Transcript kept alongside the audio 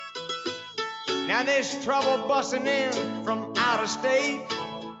Now there's trouble busting in from out of state,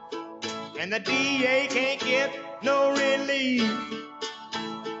 and the DA can't get no relief.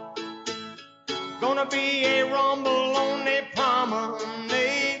 Gonna be a rumble on the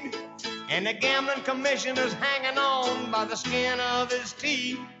promenade, and the gambling commissioner's hanging on by the skin of his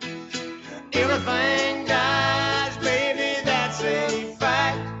teeth. Everything dies, baby, that's a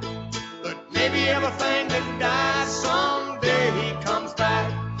fact. But maybe everything that dies someday comes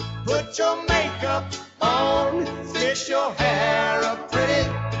back. Put your makeup on, fish your hair up pretty,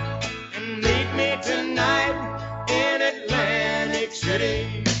 and meet me tonight in Atlantic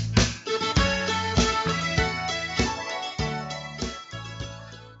City.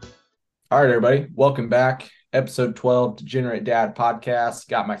 All right, everybody. Welcome back. Episode 12, Degenerate Dad Podcast.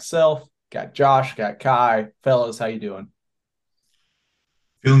 Got myself, got Josh, got Kai. Fellas, how you doing?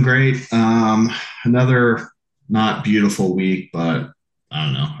 Feeling great. Another not beautiful week, but I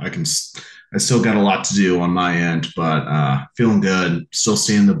don't know. I still got a lot to do on my end, but feeling good. Still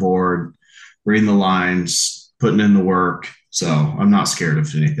seeing the board, reading the lines, putting in the work. So I'm not scared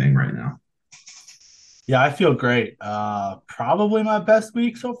of anything right now. Yeah, I feel great. Probably my best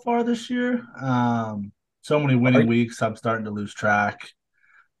week so far this year. So many winning weeks, I'm starting to lose track.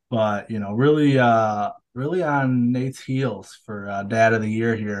 But really on Nate's heels for Dad of the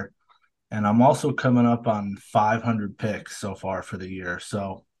Year here. And I'm also coming up on 500 picks so far for the year.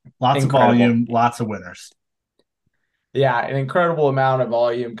 So lots of volume, lots of winners. Yeah, an incredible amount of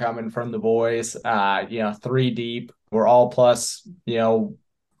volume coming from the boys. 3 deep. We're all plus,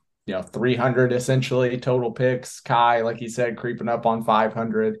 300 essentially total picks. Kai, like he said, creeping up on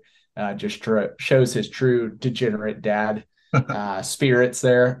 500. Just shows his true degenerate dad spirits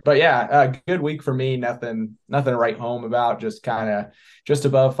there. But yeah, a good week for me. Nothing to write home about. Just kind of just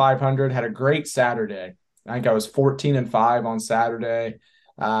above 500. Had a great Saturday. I think I was 14-5 on Saturday.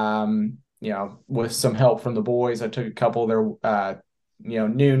 With some help from the boys. I took a couple of their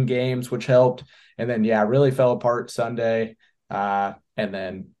noon games, which helped. And then really fell apart Sunday. And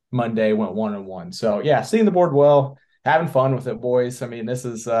then Monday went 1-1. So yeah, seeing the board well, having fun with it, boys. I mean, this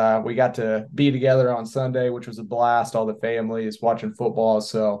is we got to be together on Sunday, which was a blast. All the families watching football.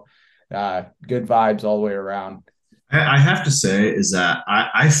 So good vibes all the way around. I have to say is that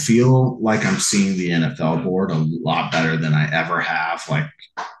I feel like I'm seeing the NFL board a lot better than I ever have. Like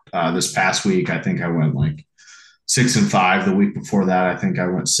this past week, I think I went like 6-5. The week before that, I think I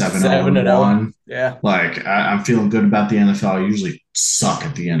went 7-1. Yeah. Like I'm feeling good about the NFL. I usually suck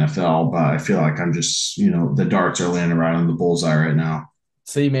at the NFL, but I feel like I'm just, the darts are landing right on the bullseye right now.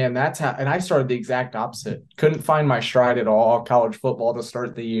 See, man, that's how, and I started the exact opposite. Couldn't find my stride at all, college football to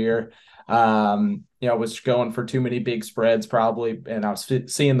start the year. Was going for too many big spreads probably, and I was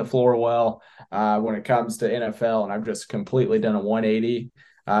seeing the floor well when it comes to NFL, and I've just completely done a 180.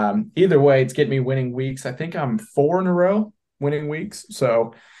 Either way, it's getting me winning weeks. I think I'm 4 in a row winning weeks.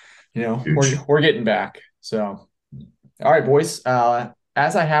 So, we're getting back. So, all right, boys.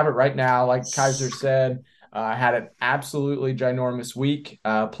 As I have it right now, like Kaiser said, I had an absolutely ginormous week,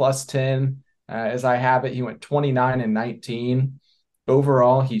 plus 10. As I have it, he went 29-19.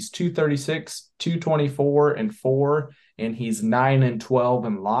 Overall, he's 236, 224, and 4, and he's 9-12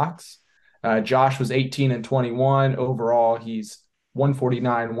 in locks. Josh was 18-21. Overall, he's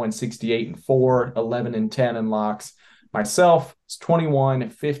 149, 168, and 4, 11-10 in locks. Myself is 21,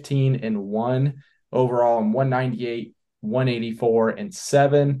 15, and 1. Overall, I'm 198, 184, and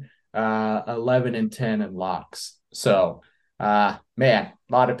 7, 11-10 in locks. So, man, a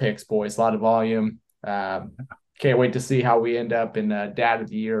lot of picks, boys, a lot of volume. Can't wait to see how we end up in the Dad of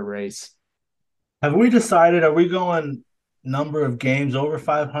the Year race. Have we decided, are we going number of games over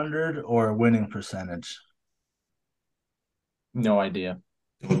 500 or winning percentage? No idea.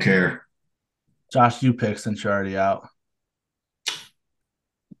 Don't care. Josh, you pick since you're already out.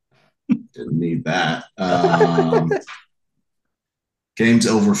 Didn't need that. Games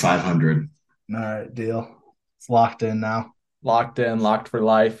over 500. All right, deal. It's locked in now. Locked in, locked for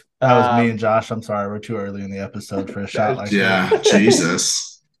life. That was me and Josh. I'm sorry, we're too early in the episode for a shot like that. Yeah,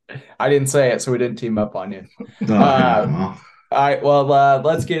 Jesus. I didn't say it, so we didn't team up on you. Well. All right, well,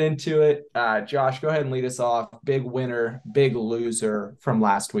 let's get into it. Josh, go ahead and lead us off. Big winner, big loser from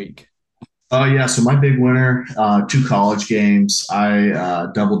last week. Yeah, so my big winner, 2 college games.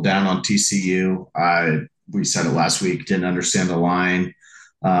 I doubled down on TCU. We said it last week, didn't understand the line.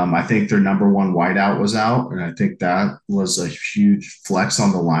 I think their number 1 wideout was out, and I think that was a huge flex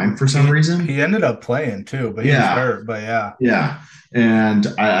on the line for some reason. He ended up playing too, but he was hurt, but yeah. Yeah, and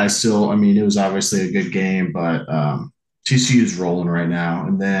I still, it was obviously a good game, but TCU is rolling right now.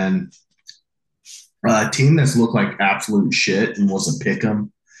 And then a team that's looked like absolute shit and was a pick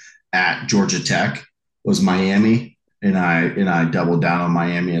 'em at Georgia Tech was Miami, and I doubled down on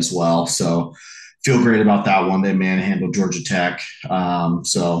Miami as well. So feel great about that one. They manhandled Georgia Tech.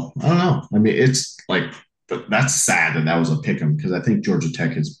 So I don't know. I mean, it's like that's sad that was a pick 'em because I think Georgia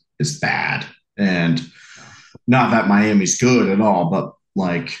Tech is bad, and not that Miami's good at all, but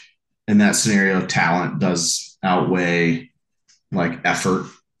like in that scenario, talent does outweigh like effort,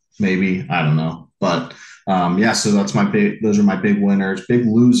 maybe. I don't know. But yeah, so those are my big winners. Big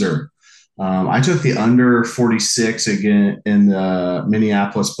loser. I took the under 46 again in the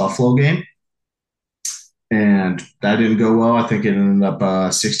Minneapolis Buffalo game, and that didn't go well. I think it ended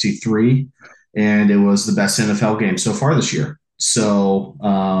up 63, and it was the best NFL game so far this year. So,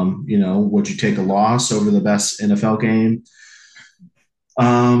 would you take a loss over the best NFL game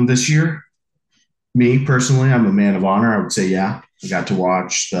this year? Me personally, I'm a man of honor. I would say, yeah, I got to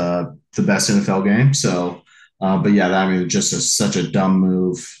watch the best NFL game. So, but yeah, I mean, just such a dumb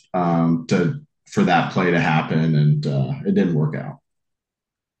move for that play to happen, and it didn't work out.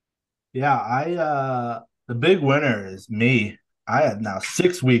 Yeah, I the big winner is me. I have now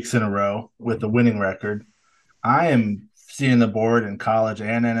 6 weeks in a row with a winning record. I am seeing the board in college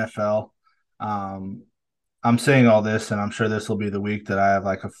and NFL. Um, I'm saying all this, and I'm sure this will be the week that I have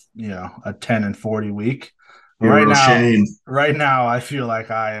like a 10-40 week. But You're a real shame. right now, I feel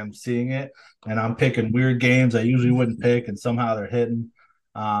like I am seeing it, and I'm picking weird games I usually wouldn't pick, and somehow they're hitting.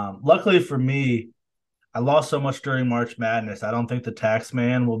 Luckily for me, I lost so much during March Madness. I don't think the tax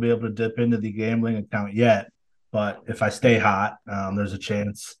man will be able to dip into the gambling account yet. But if I stay hot, there's a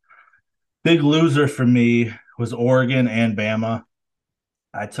chance. Big loser for me was Oregon and Bama.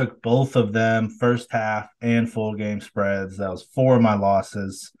 I took both of them first half and full game spreads. That was 4 of my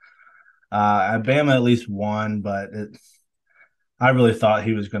losses. Bama at least won, but I really thought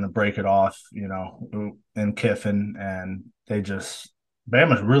he was going to break it off, in Kiffin, and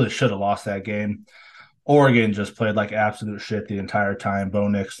Bama really should have lost that game. Oregon just played like absolute shit the entire time. Bo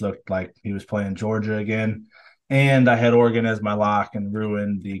Nix looked like he was playing Georgia again. And I had Oregon as my lock and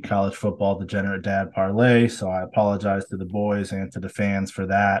ruined the college football degenerate dad parlay. So I apologize to the boys and to the fans for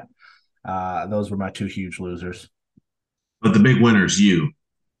that. Those were my 2 huge losers. But the big winner is you.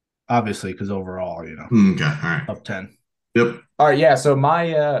 Obviously, because overall, Okay, all right. Up 10. Yep. All right, yeah. So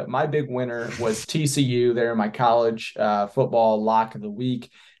my big winner was TCU. They're my college football lock of the week.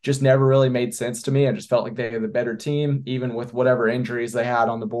 Just never really made sense to me. I just felt like they had the better team, even with whatever injuries they had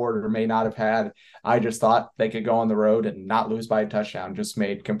on the board or may not have had. I just thought they could go on the road and not lose by a touchdown. Just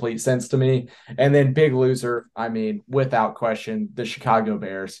made complete sense to me. And then big loser, I mean, without question, the Chicago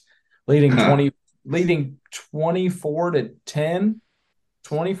Bears leading 24-10,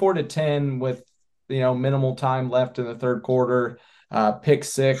 24-10 with minimal time left in the third quarter. Pick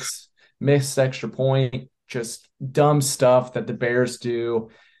 6, missed extra point, just dumb stuff that the Bears do.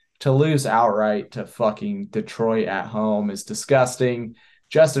 To lose outright to fucking Detroit at home is disgusting.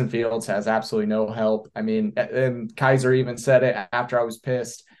 Justin Fields has absolutely no help. I mean, and Kaiser even said it after I was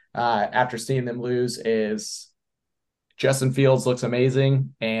pissed, after seeing them lose, is Justin Fields looks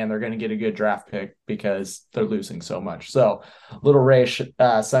amazing, and they're going to get a good draft pick because they're losing so much. So little ray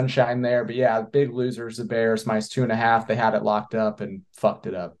sunshine there. But yeah, big losers, the Bears, -2.5. They had it locked up and fucked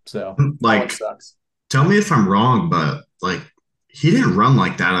it up. So like, sucks. Tell me if I'm wrong, but like, he didn't run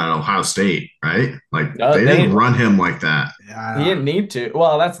like that at Ohio State, right? Like they didn't run him like that. He didn't need to.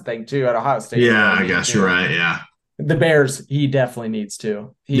 Well, that's the thing too. At Ohio State, yeah, I guess you're right. Yeah, the Bears, he definitely needs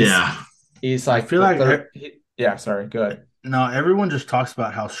to. He's like, I feel like yeah. Sorry, good. No, everyone just talks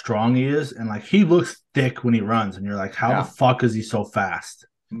about how strong he is, and like he looks thick when he runs, and you're like, how the fuck is he so fast?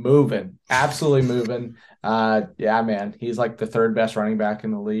 Moving, absolutely moving. Yeah, man, he's like the 3rd best running back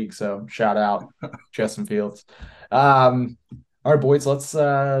in the league. So shout out Justin Fields. All right, boys,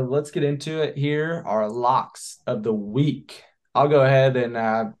 let's get into it here. Our locks of the week. I'll go ahead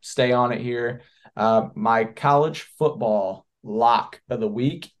and stay on it here. My college football lock of the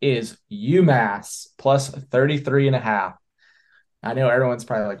week is UMass +33.5. I know everyone's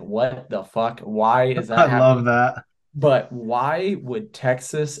probably like, what the fuck? Why is that happening? Love that. But why would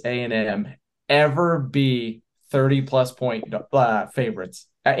Texas A&M ever be 30+ point favorites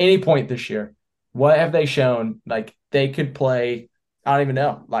at any point this year? What have they shown? Like, they could play, I don't even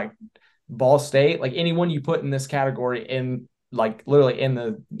know, like Ball State, like anyone you put in this category in, like literally in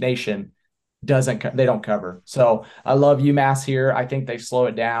the nation, they don't cover. So I love UMass here. I think they slow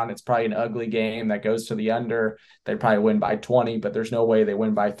it down. It's probably an ugly game that goes to the under. They probably win by 20, but there's no way they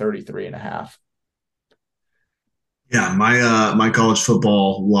win by 33.5. Yeah, my college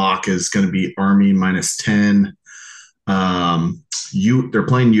football lock is going to be Army -10. They're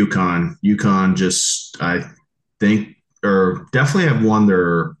playing UConn. UConn just, I think, or definitely have won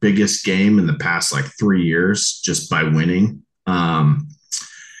their biggest game in the past like 3 years just by winning. And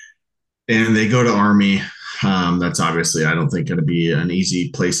they go to Army. That's obviously, I don't think, going to be an easy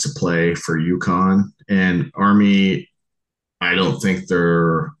place to play for UConn. And Army, I don't think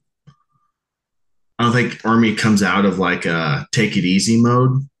they're. I don't think Army comes out of like a take it easy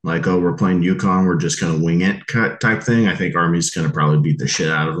mode, like, oh, we're playing UConn, we're just going to wing it type thing. I think Army's going to probably beat the shit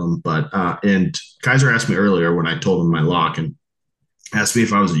out of them. But and Kaiser asked me earlier when I told him my lock and asked me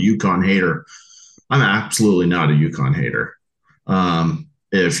if I was a UConn hater. I'm absolutely not a UConn hater.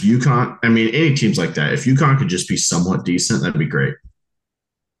 If UConn, I mean, any teams like that, if UConn could just be somewhat decent, that'd be great.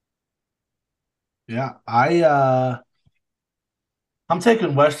 Yeah, I'm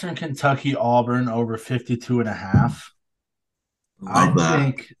taking Western Kentucky Auburn over 52.5. I Love that.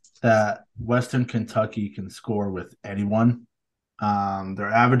 think that Western Kentucky can score with anyone.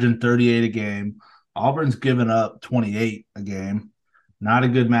 They're averaging 38 a game. Auburn's given up 28 a game. Not a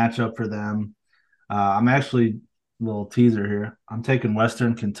good matchup for them. I'm actually a little teaser here. I'm taking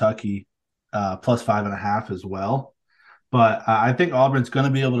Western Kentucky plus 5.5 as well. But I think Auburn's going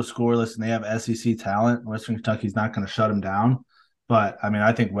to be able to score. Listen, they have SEC talent. Western Kentucky's not going to shut them down. But I mean,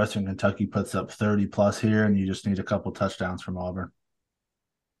 I think Western Kentucky puts up 30 plus here, and you just need a couple touchdowns from Auburn.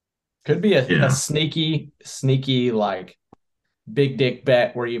 Could be a Yeah. sneaky like big dick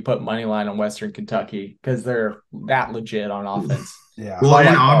bet where you put money line on Western Kentucky because they're that legit on offense. Yeah. Well, I and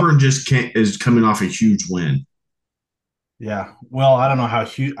like that. Auburn just can't is coming off a huge win. Yeah. Well, I don't know how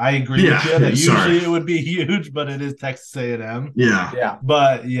huge. I agree with you Yeah, that sorry. usually it would be huge, but it is Texas A&M. Yeah. Yeah.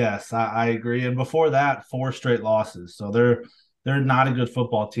 But yes, I agree. And before that, 4 straight losses. So they're not a good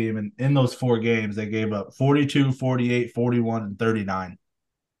football team. And in those 4 games, they gave up 42, 48, 41, and 39.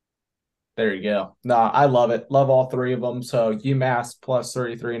 There you go. No, I love it. Love all three of them. So UMass plus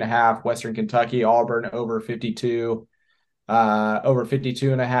 33.5, Western Kentucky, Auburn over 52, over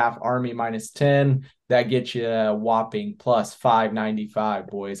 52.5, Army minus 10. That gets you a whopping plus 595,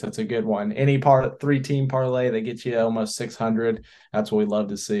 boys. That's a good one. Any 3-team parlay that gets you almost 600. That's what we love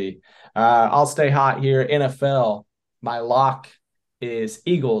to see. I'll stay hot here. NFL, my lock is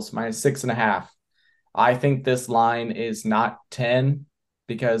Eagles minus 6.5. I think this line is not 10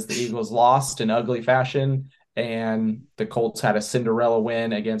 because the Eagles lost in ugly fashion and the Colts had a Cinderella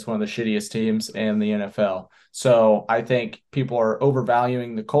win against one of the shittiest teams in the NFL. So I think people are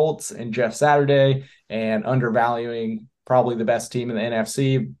overvaluing the Colts and Jeff Saturday and undervaluing probably the best team in the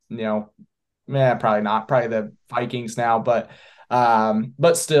NFC. Probably not, probably the Vikings now, but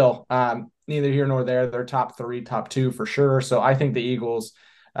still, neither here nor there. They're top 3, top 2 for sure. So I think the Eagles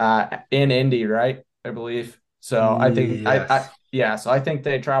in Indy, right? I believe. So I think Yes. so I think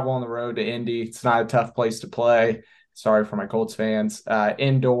they travel on the road to Indy. It's not a tough place to play. Sorry for my Colts fans.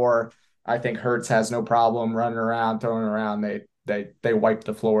 Indoor, I think Hurts has no problem running around, throwing around. They wipe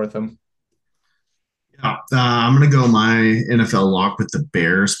the floor with them. Yeah. I'm going to go my NFL lock with the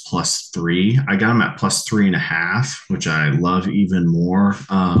Bears plus 3. I got them at plus 3.5, which I love even more.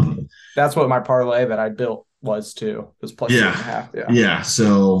 That's what my parlay that I built was too. It was plus 3.5. Yeah.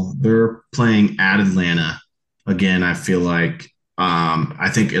 So they're playing at Atlanta again. I feel like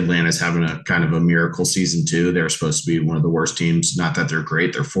I think Atlanta's having a kind of a miracle season too. They're supposed to be one of the worst teams. Not that they're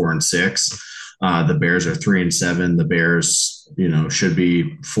great. They're 4-6. The Bears are 3-7. The Bears, should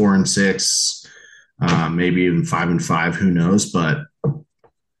be 4-6, maybe even 5-5. Who knows? But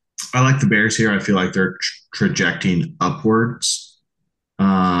I like the Bears here. I feel like they're trajecting upwards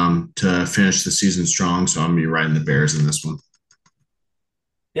to finish the season strong. So I'm going to be riding the Bears in this one.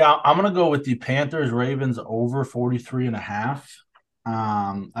 Yeah, I'm going to go with the Panthers Ravens over 43.5.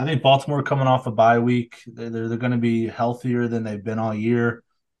 I think Baltimore coming off a bye week, they're going to be healthier than they've been all year.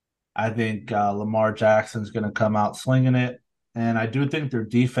 I think Lamar Jackson's going to come out slinging it. And I do think their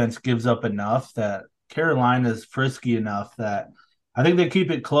defense gives up enough that Carolina's frisky enough that I think they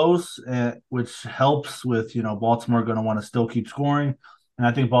keep it close, which helps with, Baltimore going to want to still keep scoring. And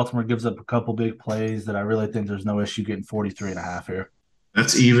I think Baltimore gives up a couple big plays that I really think there's no issue getting 43.5 here.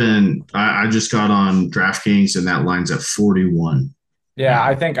 That's even. I just got on DraftKings and that line's at 41. Yeah,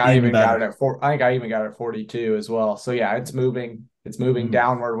 I think I even got better. it at 4. I think I even got it at 42 as well. So yeah, it's moving. It's moving Mhm.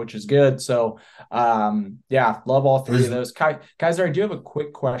 downward, which is good. So love all three of those. Kaiser, I do have a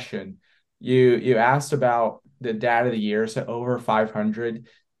quick question. You asked about the data of the year, so over 500.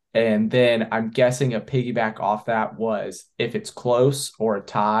 And then I'm guessing a piggyback off that was if it's close or a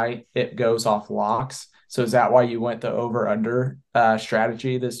tie, it goes off locks. So is that why you went the over-under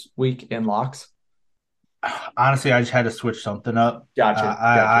strategy this week in locks? Honestly, I just had to switch something up. Gotcha.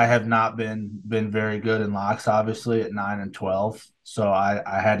 I have not been very good in locks, obviously, at 9 and 12. So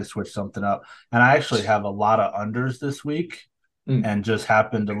I had to switch something up. And I actually have a lot of unders this week and just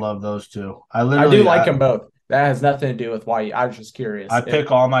happened to love those two. I do like them both. That has nothing to do with why I was just curious. I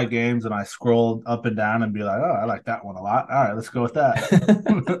pick all my games and I scroll up and down and be like, oh, I like that one a lot. All right, let's go with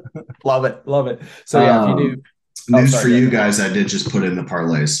that. Love it. Love it. So yeah, if you do news for you guys, I did just put in the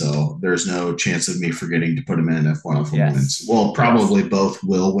parlay, so there's no chance of me forgetting to put them in if one of them wins. Well, probably both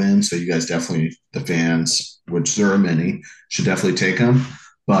will win, so you guys definitely, the fans, which there are many, should definitely take them.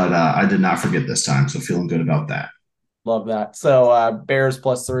 But I did not forget this time, so feeling good about that. Love that. So Bears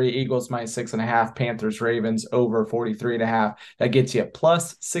 +3, Eagles -6.5, Panthers, Ravens over 43.5. That gets you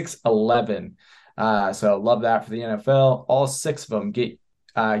 +611. So love that for the NFL. All 6 of them get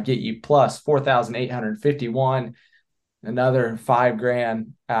you +4,851. Another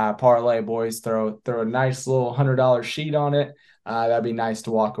 $5,000 parlay, boys. Throw a nice little $100 sheet on it. That'd be nice to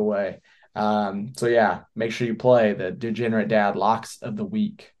walk away. So yeah, make sure you play the Degenerate Dad Locks of the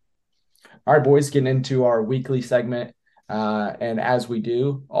Week. All right, boys, getting into our weekly segment. And as we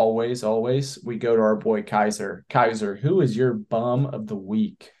do, always, we go to our boy Kaiser. Kaiser, who is your bum of the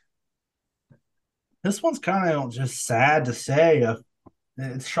week? This one's kind of just sad to say.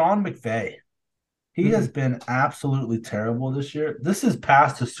 It's Sean McVay. He has been absolutely terrible this year. This is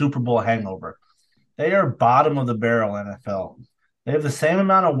past the Super Bowl hangover. They are bottom of the barrel NFL. They have the same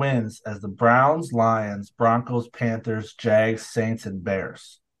amount of wins as the Browns, Lions, Broncos, Panthers, Jags, Saints, and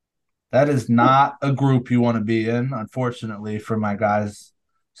Bears. That is not a group you want to be in, unfortunately, for my guys.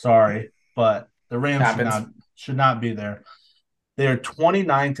 Sorry, but the Rams should not be there. They are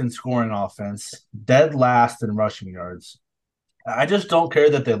 29th in scoring offense, dead last in rushing yards. I just don't care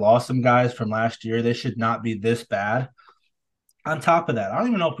that they lost some guys from last year. They should not be this bad. On top of that, I don't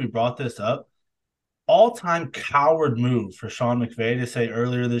even know if we brought this up. All-time coward move for Sean McVay to say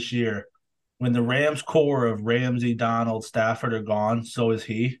earlier this year, when the Rams core of Ramsey, Donald, Stafford are gone, so is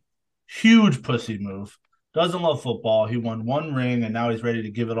he. Huge pussy move. Doesn't love football. He won 1 ring, and now he's ready to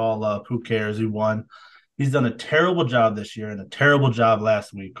give it all up. Who cares? He won. He's done a terrible job this year and a terrible job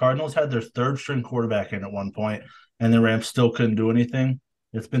last week. Cardinals had their 3rd-string quarterback in at one point, and the Rams still couldn't do anything.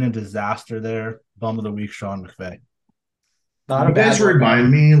 It's been a disaster there. Bum of the week, Sean McVay. You guys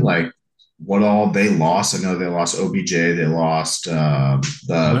remind me, like, what all they lost. I know they lost OBJ. They lost their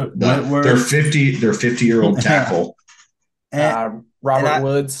 50-year-old tackle. Robert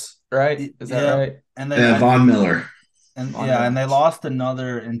Woods, right? Is that right? And Von Miller. And they lost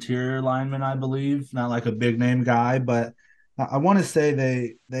another interior lineman, I believe. Not like a big name guy, but I want to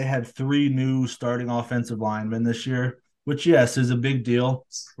say they had 3 new starting offensive linemen this year, which, yes, is a big deal.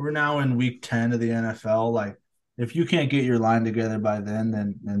 We're now in week 10 of the NFL. Like, if you can't get your line together by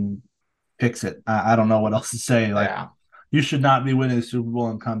then fix it. I don't know what else to say. Like, you should not be winning the Super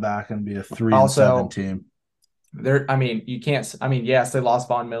Bowl and come back and be a 3-7 team. Yes, they lost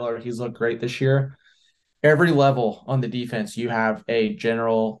Von Miller. He's looked great this year. Every level on the defense, you have a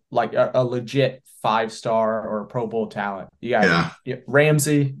general, like a legit 5-star or Pro Bowl talent. You got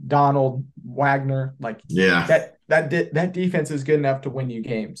Ramsey, Donald, Wagner. That defense is good enough to win you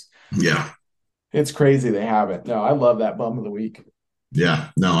games. Yeah. It's crazy they have it. No, I love that bum of the week. Yeah,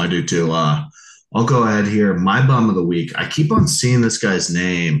 no, I do too. I'll go ahead here. My bum of the week. I keep on seeing this guy's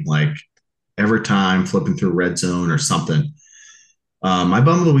name like every time flipping through Red Zone or something. My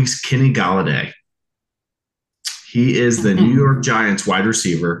bum of the week's Kenny Galladay. He is the New York Giants wide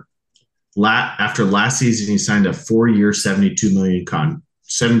receiver. After last season, he signed a 4-year, $72 million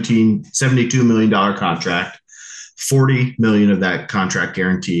contract. $40 million of that contract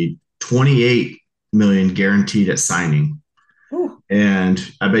guaranteed. $28 million guaranteed at signing. And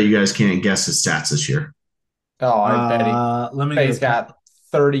I bet you guys can't guess his stats this year. Oh, I bet he's got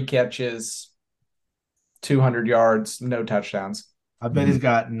 30 catches, 200 yards, no touchdowns. I bet he's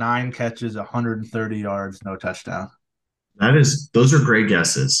got 9 catches, 130 yards, no touchdown. Those are great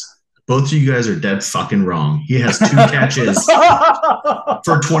guesses. Both of you guys are dead fucking wrong. He has 2 catches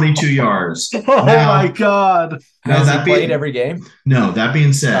for 22 yards. My God. Has he played every game? No, that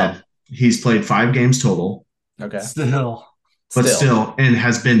being said, he's played 5 games total. Okay. Still, and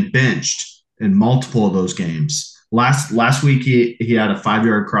has been benched in multiple of those games. Last week he had a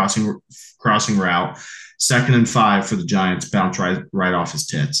 5-yard crossing route, 2nd and 5 for the Giants, bounced right off his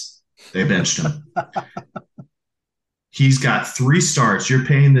tits. They benched him. He's got 3 starts. You're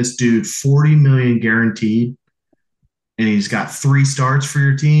paying this dude $40 million guaranteed, and he's got 3 starts for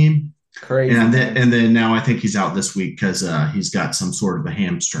your team. Crazy. And then now I think he's out this week because he's got some sort of a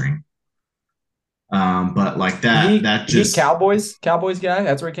hamstring. But like that, he's Cowboys guy.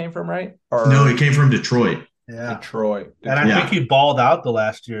 That's where he came from, right? No, he came from Detroit. Yeah, Detroit. And I think he balled out the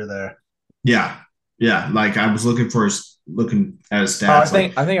last year there. Yeah. Yeah, like I was looking at his Oh, stats.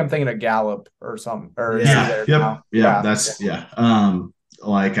 Like, I think I'm thinking of Gallup or something. Or is he Yeah. there yep, now? yep. Yeah. That's yeah.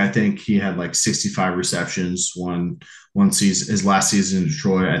 Like I think he had like 65 receptions one season. His last season in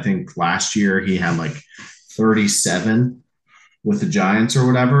Detroit. I think last year he had like 37 with the Giants or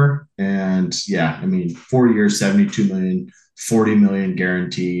whatever. And yeah, I mean, 4 years, 72 million, 40 million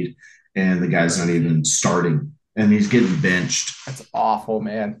guaranteed, and the guy's not even starting, and he's getting benched. That's awful,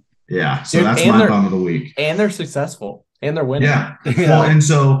 man. Yeah, so Dude, that's and my bum of the week. they're successful and they're winning. Yeah. Yeah. Well, and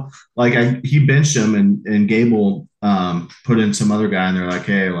so like he benched him, and Gable put in some other guy, and they're like,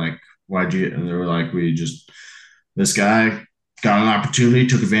 hey, like, why'd you? And they were like, this guy got an opportunity,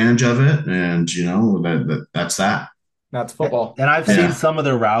 took advantage of it, and that's that. That's football. And I've Yeah. seen some of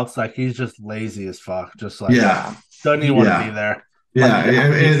the routes, like he's just lazy as fuck. Just like Yeah. doesn't even want to Yeah. be there. Yeah, He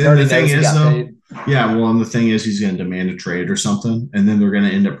and already the thing knows he is got though, paid. yeah, well, and the thing is, he's going to demand a trade or something, and then they're going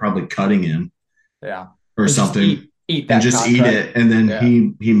to end up probably cutting him Yeah. or And just something, eat and that just eat contract. it, and then Yeah.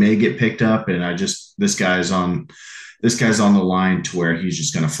 he may get picked up, and this guy's on the line to where he's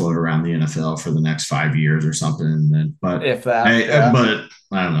just going to float around the NFL for the next 5 years or something, and then If that, but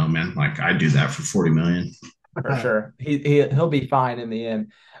I don't know, man. Like I'd do that for 40 million. for sure. He'll be fine in the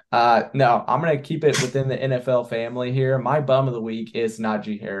end. No, I'm gonna keep it within the NFL family here. My bum of the week is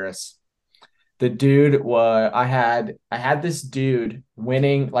Najee Harris. The dude was I had this dude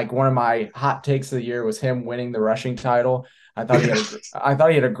winning, like one of my hot takes of the year was him winning the rushing title. I thought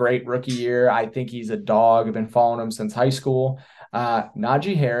he had a great rookie year. I think he's a dog. I've been following him since high school.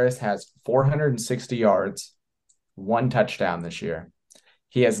 Najee Harris has 460 yards, 1 touchdown this year.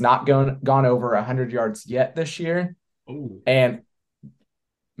 He has not gone over 100 yards yet this year. Ooh. And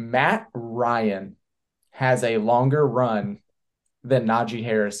Matt Ryan has a longer run than Najee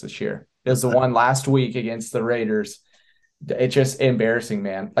Harris this year. It was the one last week against the Raiders. It's just embarrassing,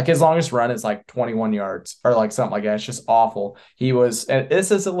 man. Like his longest run is like 21 yards or like something like that. It's just awful.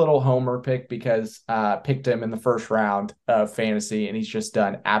 This is a little homer pick because picked him in the first round of fantasy and he's just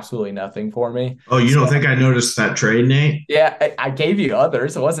done absolutely nothing for me. Oh, you don't think I noticed that trade, Nate? Yeah, I gave you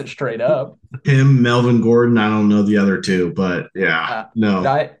others. It wasn't straight up. Him, Melvin Gordon. I don't know the other two, but yeah, no.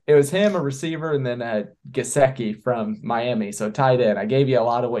 It was him, a receiver, and then Gesicki from Miami. So tight end. I gave you a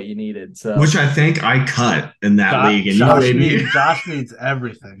lot of what you needed. So Which I think I cut in that league, and Josh needs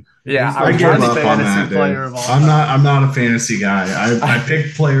everything. Yeah, I give up on that, dude. I'm not a fantasy guy. I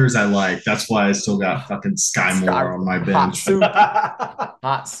pick players I like. That's why I still got fucking Sky Moore on my bench.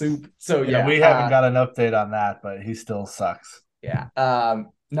 Hot soup. So yeah, we haven't got an update on that, but he still sucks. Yeah.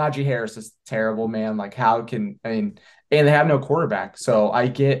 Najee Harris is terrible, man. Like and they have no quarterback. So I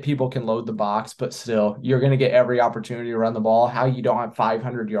get people can load the box, but still you're going to get every opportunity to run the ball. How you don't have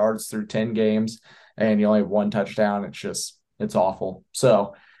 500 yards through 10 games and you only have 1 touchdown. It's awful.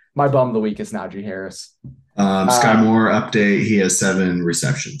 So my bum of the week is Najee Harris. Sky Moore update. He has 7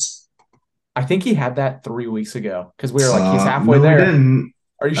 receptions. I think he had that 3 weeks ago because we were like, he's halfway there. He didn't.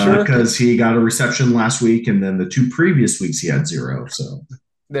 Are you sure? Because he got a reception last week, and then the 2 previous weeks he had 0. So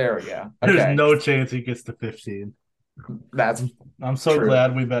there we go. Okay. There's no chance he gets to 15. I'm so true.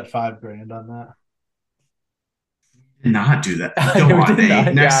 glad we bet $5,000 on that. Did not do that. Go on,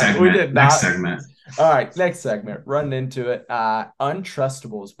 Nate. Next segment. All right, next segment. Running into it.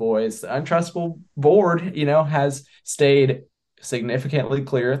 Untrustables, boys. The Untrustable board, has stayed significantly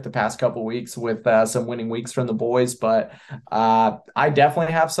clear the past couple weeks with some winning weeks from the boys, but I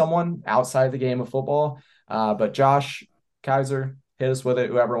definitely have someone outside the game of football. But Josh, Kaiser, hit us with it.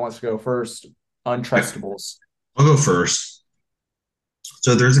 Whoever wants to go first. Untrustables. I'll go first.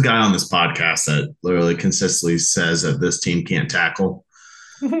 So there's a guy on this podcast that literally consistently says that this team can't tackle.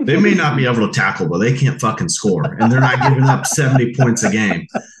 They may not be able to tackle, but they can't fucking score, and they're not giving up 70 points a game.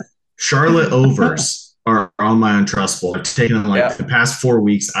 Charlotte overs are on my untrustable. I've taken them the past 4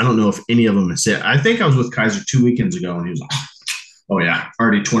 weeks. I don't know if any of them has hit. I think I was with Kaiser 2 weekends ago, and he was like, oh yeah,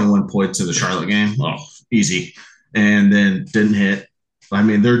 already 21 points in the Charlotte game. Oh, easy. And then didn't hit. I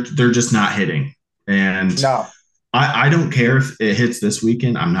mean, they're just not hitting. And no. I don't care if it hits this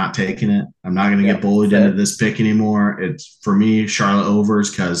weekend. I'm not taking it. I'm not going to get bullied into this pick anymore. It's for me, Charlotte overs,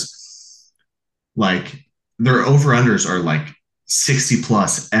 because their over-unders are 60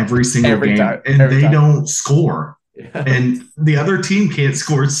 plus every single game, and they don't score. Yeah. And the other team can't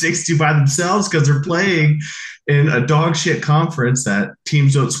score 60 by themselves because they're playing in a dog shit conference that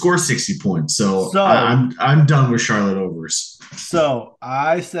teams don't score 60 points. So I'm done with Charlotte overs. So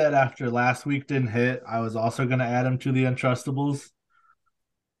I said after last week didn't hit, I was also going to add him to the Untrustables.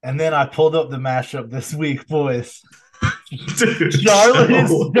 And then I pulled up the mashup this week, boys. Dude,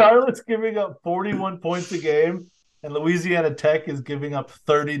 Charlotte's giving up 41 points a game, and Louisiana Tech is giving up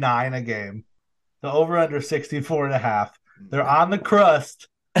 39 a game. The over-under 64.5. They're on the crust.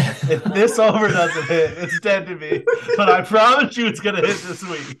 If this over doesn't hit, it's dead to me. But I promise you it's going to hit this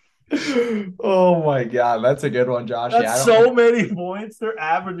week. Oh my God, that's a good one, Josh. That's Yeah, I so many points. They're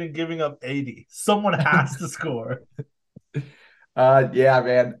averaging giving up 80. Someone has to score. Yeah,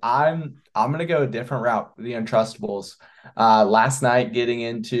 man. I'm gonna go a different route, the Untrustables. Last night getting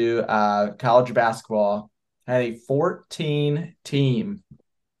into college basketball, had a 14 team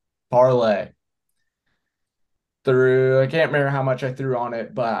parlay. I can't remember how much I threw on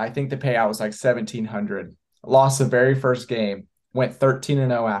it, but I think the payout was like 1,700. Lost the very first game, went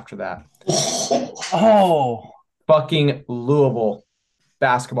 13-0 after that. Oh, Fucking Louisville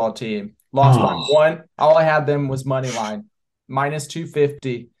basketball team lost by one. All I had them was money line minus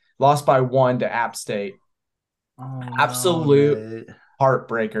 250. Lost by one to App State. Absolute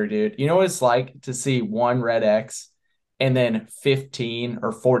heartbreaker, dude. You know what it's like to see one red X and then 15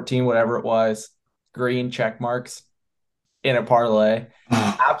 or 14, whatever it was, green check marks in a parlay.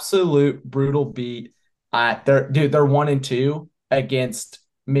 Absolute brutal beat. They're 1-2 against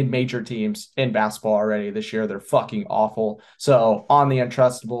mid-major teams in basketball already this year. They're fucking awful. So on the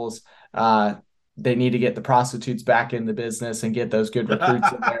Untrustables, they need to get the prostitutes back in the business and get those good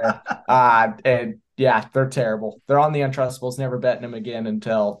recruits in there. And yeah, they're terrible. They're on the Untrustables, never betting them again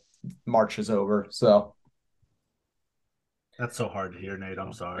until March is over. So that's so hard to hear, Nate.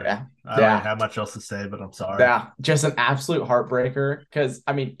 I'm sorry. Yeah. I don't have much else to say, but I'm sorry. Yeah, just an absolute heartbreaker. Because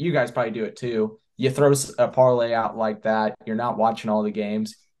I mean, you guys probably do it too. You throw a parlay out like that, you're not watching all the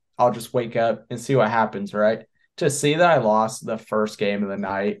games. I'll just wake up and see what happens, right? To see that I lost the first game of the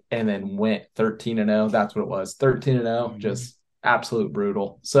night and then went 13-0, that's what it was. 13-0, just absolute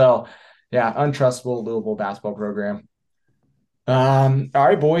brutal. So, yeah, untrustable Louisville basketball program. All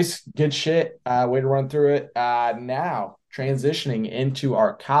right, boys, good shit. Way to run through it. Now transitioning into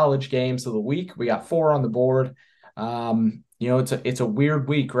our college games of the week. We got 4 on the board. It's a weird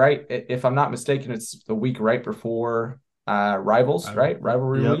week, right? If I'm not mistaken, it's the week right before rivals, right?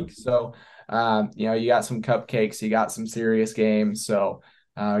 Rivalry week. So, you got some cupcakes, you got some serious games. So,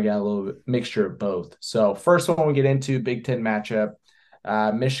 we got a little bit mixture of both. So, first one we get into Big Ten matchup,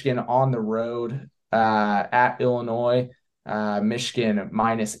 Michigan on the road at Illinois. Michigan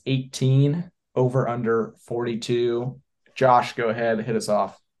minus 18, over under 42. Josh, go ahead, hit us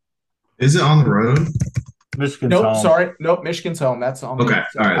off. Is it on the road? Michigan's home. Nope, Michigan's home. That's on. Okay,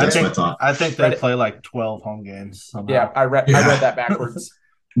 all right, that's what I thought. I think they play like 12 home games somehow. Yeah, I read that backwards.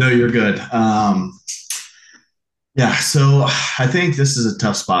 No, you're good. Yeah, so I think this is a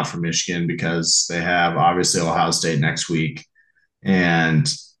tough spot for Michigan because they have obviously Ohio State next week, and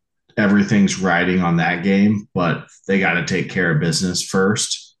everything's riding on that game, but they got to take care of business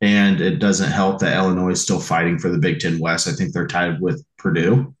first. And it doesn't help that Illinois is still fighting for the Big Ten West. I think they're tied with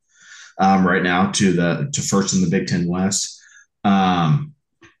Purdue right now to first in the Big Ten West. The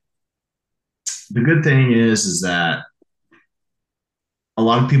good thing is that a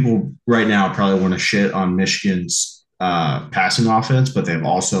lot of people right now probably want to shit on Michigan's passing offense, but they've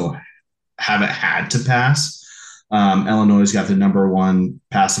also haven't had to pass. Illinois got the number 1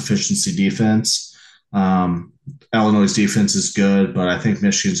 pass efficiency defense. Illinois' defense is good, but I think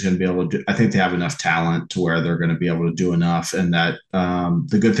Michigan's going to be able to I think they have enough talent to where they're going to be able to do enough. And that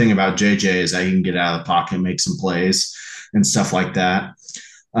the good thing about JJ is that he can get out of the pocket and make some plays and stuff like that.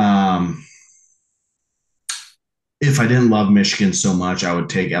 If I didn't love Michigan so much, I would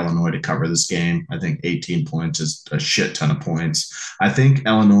take Illinois to cover this game. I think 18 points is a shit ton of points. I think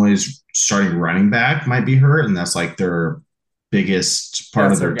Illinois' starting running back might be hurt, and that's like their biggest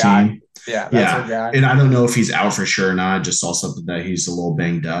part of their team. Yeah, that's their guy. And I don't know if he's out for sure or not. I just saw something that he's a little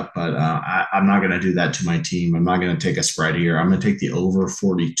banged up, but I'm not going to do that to my team. I'm not going to take a spread here. I'm going to take the over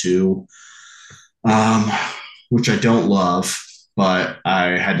 42, which I don't love. But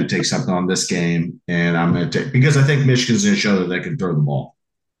I had to take something on this game, and I'm going to take because I think Michigan's going to show that they can throw the ball.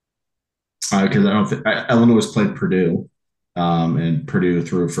 Because I don't think Illinois played Purdue, and Purdue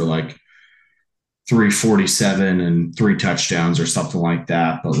threw for like 347 and 3 touchdowns or something like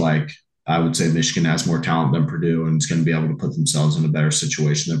that. But like I would say Michigan has more talent than Purdue, and it's going to be able to put themselves in a better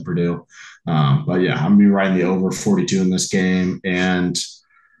situation than Purdue. But yeah, I'm going to be riding the over 42 in this game, and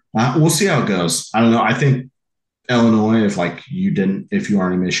we'll see how it goes. I don't know. I think Illinois, if you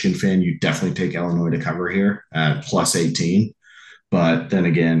aren't a Michigan fan, you definitely take Illinois to cover here at plus 18. But then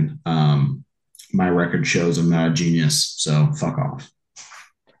again, my record shows I'm not a genius, so fuck off.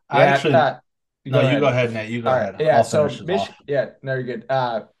 You go ahead, Nate. You go ahead. Yeah, so you're good.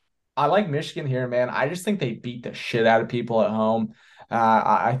 I like Michigan here, man. I just think they beat the shit out of people at home.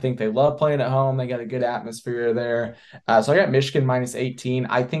 I think they love playing at home. They got a good atmosphere there. So I got Michigan minus 18.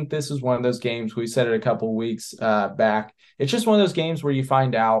 I think this is one of those games, we said it a couple of weeks back. It's just one of those games where you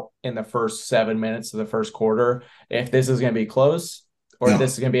find out in the first 7 minutes of the first quarter if this is going to be close or if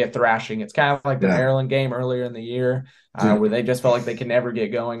this is going to be a thrashing. It's kind of like the Maryland game earlier in the year where they just felt like they could never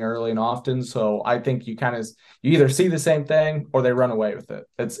get going early and often. So I think you either see the same thing or they run away with it.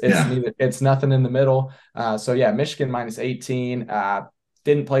 It's nothing in the middle. So yeah, Michigan minus 18.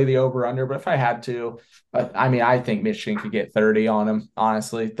 Didn't play the over under, but if I had to, I think Michigan could get 30 on them.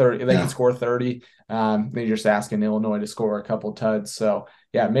 Honestly, 30. They can score 30. They're just asking Illinois to score a couple tuds. So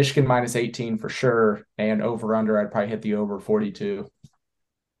yeah, Michigan minus 18 for sure, and over under. I'd probably hit the over 42.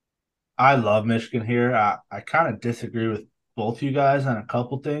 I love Michigan here. I kind of disagree with both you guys on a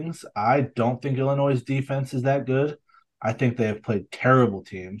couple things. I don't think Illinois' defense is that good. I think they have played terrible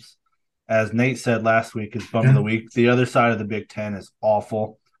teams. As Nate said last week, is bum of the week. The other side of the Big Ten is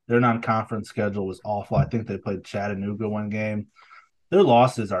awful. Their non-conference schedule was awful. I think they played Chattanooga one game. Their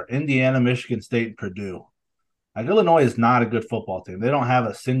losses are Indiana, Michigan State, and Purdue. Like, Illinois is not a good football team. They don't have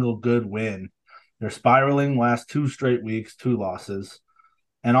a single good win. They're spiraling last 2 straight weeks, 2 losses.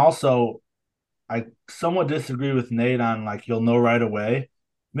 And also, I somewhat disagree with Nate on, like, you'll know right away.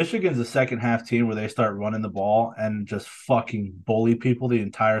 Michigan's a second half team where they start running the ball and just fucking bully people the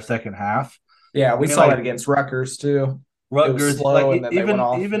entire second half. Yeah, we saw that against Rutgers too. Rutgers, slow, and then they went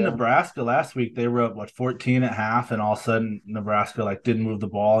off. Even Nebraska last week, they were up 14 at half, and all of a sudden Nebraska didn't move the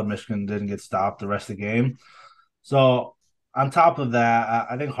ball and Michigan didn't get stopped the rest of the game. So on top of that,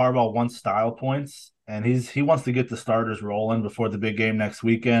 I think Harbaugh wants style points, and he wants to get the starters rolling before the big game next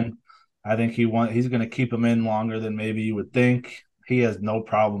weekend. I think he's going to keep them in longer than maybe you would think. He has no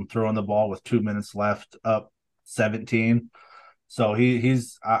problem throwing the ball with 2 minutes left, up 17. So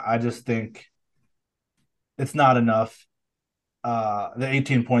I just think it's not enough. The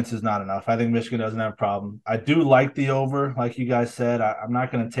 18 points is not enough. I think Michigan doesn't have a problem. I do like the over, like you guys said. I'm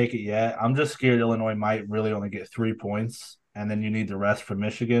not going to take it yet. I'm just scared Illinois might really only get 3 points, and then you need the rest for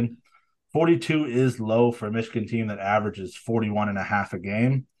Michigan. 42 is low for a Michigan team that averages 41.5 a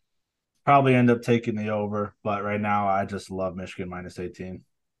game. Probably end up taking the over, but right now I just love Michigan minus 18.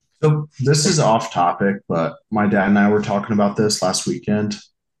 So this is off topic, but my dad and I were talking about this last weekend.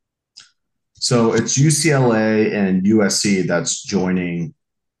 So it's UCLA and USC that's joining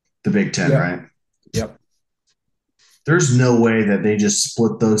the Big Ten, right? Yep. There's no way that they just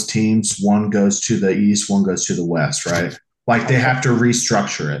split those teams. One goes to the East, one goes to the West, right? Like, they have to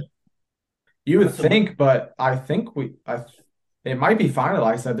restructure it. You would think, but I think it might be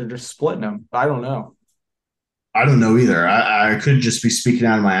finalized that they're just splitting them. I don't know. I don't know either. I could just be speaking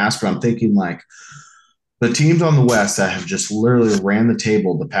out of my ass, but I'm thinking, like, the teams on the West that have just literally ran the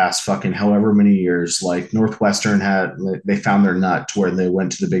table the past fucking however many years, like Northwestern they found their nut to where they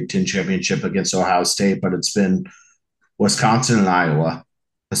went to the Big Ten championship against Ohio State, but it's been Wisconsin and Iowa,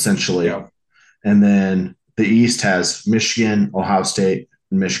 essentially. Yeah. And then the East has Michigan, Ohio State,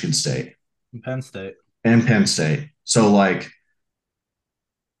 and Michigan State. And Penn State. And Penn State. So, like,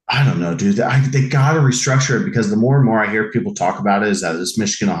 I don't know, dude. They got to restructure it, because the more and more I hear people talk about it is that this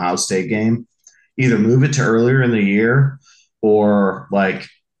Michigan-Ohio State game, either move it to earlier in the year or, like,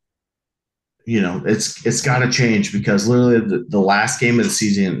 it's got to change, because literally the last game of the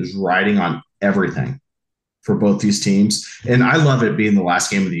season is riding on everything for both these teams. And I love it being the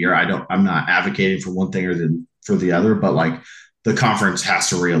last game of the year. I'm not advocating for one thing or for the other, but, like, the conference has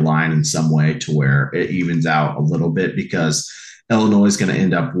to realign in some way to where it evens out a little bit, because Illinois is going to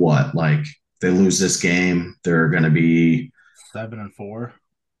end up what? Like, they lose this game, they're going to be 7-4.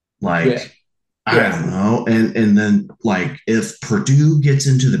 Like, I don't know. And then, like, if Purdue gets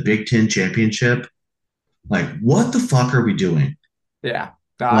into the Big Ten championship, like, what the fuck are we doing? Yeah.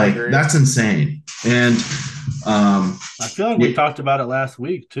 No, like, I agree. That's insane. And I feel like we talked about it last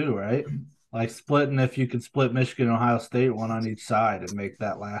week too, right? Like, splitting, if you could split Michigan and Ohio State, one on each side, and make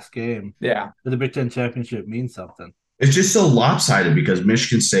that last game for the Big Ten championship mean something. It's just so lopsided, because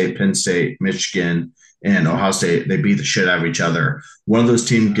Michigan State, Penn State, Michigan, and Ohio State, they beat the shit out of each other. One of those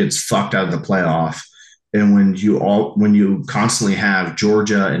teams gets fucked out of the playoff. And when you constantly have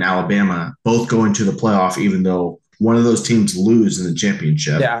Georgia and Alabama both going to the playoff, even though one of those teams lose in the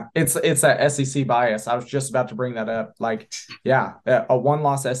championship. Yeah, it's that SEC bias. I was just about to bring that up. Like, yeah, a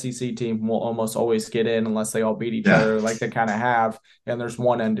one-loss SEC team will almost always get in unless they all beat each other, like they kind of have, and there's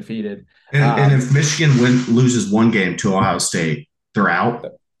one undefeated. And if Michigan loses one game to Ohio State, they're out.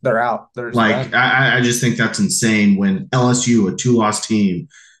 They're out. I just think that's insane when LSU, a 2-loss team,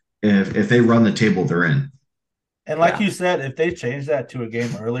 if they run the table, they're in. And like you said, if they change that to a game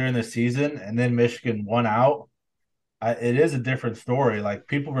earlier in the season and then Michigan won out, it is a different story. Like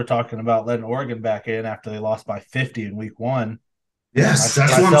people were talking about letting Oregon back in after they lost by 50 in week 1. Yes,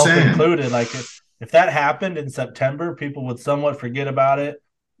 that's what I'm Myself saying. included. Like if that happened in September, people would somewhat forget about it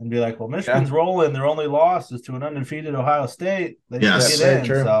and be like, "Well, Michigan's rolling. Their only loss is to an undefeated Ohio State. They Yes. should Very get in."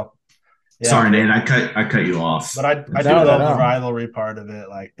 true. So, yeah. Sorry, Nate, I cut you off. But I do No, love the no. rivalry part of it,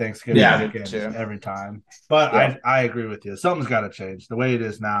 like Thanksgiving Yeah. weekend too. every time. But Yeah. I agree with you. Something's got to change. The way it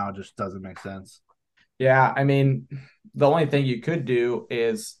is now just doesn't make sense. Yeah, I mean, the only thing you could do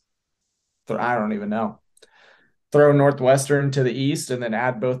is, I don't even know, throw Northwestern to the east and then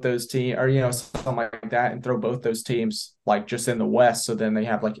add both those teams, or something like that, and throw both those teams like just in the west. So then they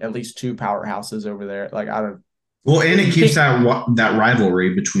have like at least 2 powerhouses over there. Like I don't. Well, and it keeps that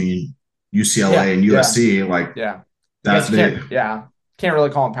rivalry between UCLA and USC. Like that's can't really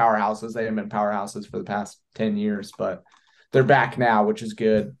call them powerhouses. They haven't been powerhouses for the past 10 years, but they're back now, which is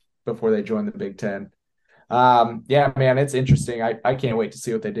good before they join the Big Ten. Yeah, man, it's interesting. I can't wait to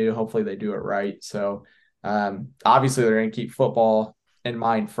see what they do. Hopefully they do it right. So obviously they're going to keep football in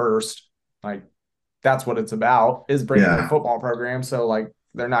mind first. Like that's what it's about, is bringing the football program. So like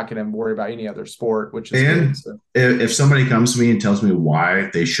they're not going to worry about any other sport, which is good. So. If somebody comes to me and tells me why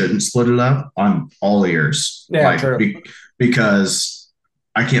they shouldn't split it up, I'm all ears. Yeah, true. Because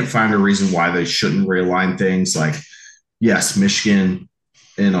I can't find a reason why they shouldn't realign things. Like, yes, Michigan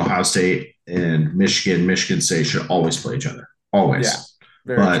and Ohio State and Michigan State should always play each other. Always.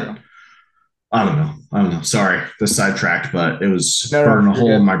 Yeah, very true. I don't know. Sorry, this sidetracked, but it was burning a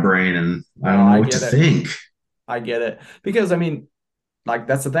hole in my brain, and I don't know what to think. I get it. Because, I mean, like,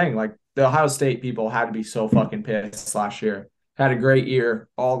 that's the thing. Like, the Ohio State people had to be so fucking pissed last year. Had a great year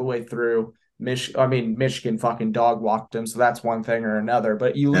all the way through. Michigan fucking dog walked them, so that's one thing or another.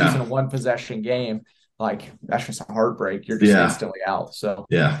 But you lose in a one-possession game, like, that's just a heartbreak. You're just instantly out. So,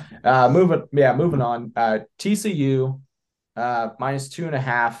 moving on. TCU,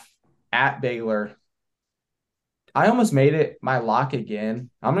 -2.5 at Baylor. I almost made it my lock again.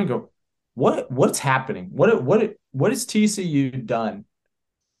 I'm gonna go. What's happening? What has TCU done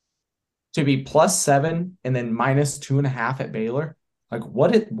to be +7 and then -2.5 at Baylor? Like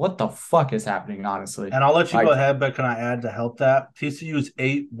what the fuck is happening? Honestly, and I'll let you go ahead, but can I add to help that? TCU's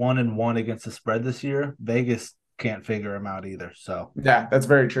 8-1-1 against the spread this year. Vegas can't figure them out either. So yeah, that's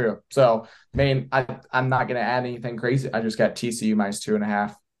very true. So I mean, I'm not gonna add anything crazy. I just got TCU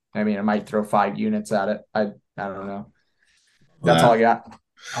 -2.5. I mean, I might throw 5 units at it. I don't know. That's all I got.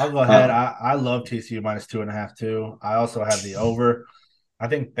 I'll go ahead. I love TCU -2.5 too. I also have the over. I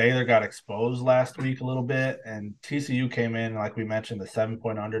think Baylor got exposed last week a little bit, and TCU came in, like we mentioned, the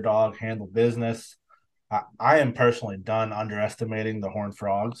 7-point underdog, handled business. I am personally done underestimating the Horned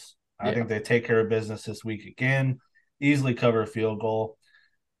Frogs. I think they take care of business this week again, easily cover a field goal.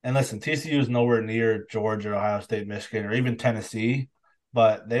 And listen, TCU is nowhere near Georgia, Ohio State, Michigan, or even Tennessee,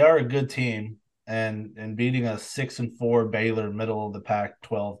 but they are a good team. And beating a 6-4 Baylor middle of the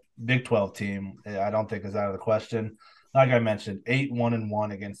Pac-12 Big 12 team, I don't think is out of the question. Like I mentioned,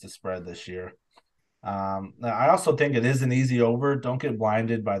 8-1-1 against the spread this year. I also think it is an easy over. Don't get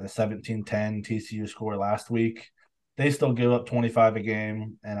blinded by the 17-10 TCU score last week. They still give up 25 a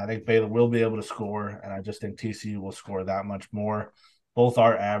game, and I think Baylor will be able to score, and I just think TCU will score that much more. Both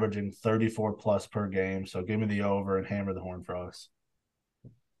are averaging 34+ per game, so give me the over and hammer the Horned Frogs.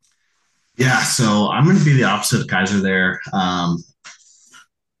 Yeah, so I'm going to be the opposite of Kaiser there. I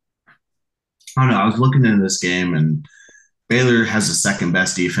don't know. I was looking into this game, and Baylor has the second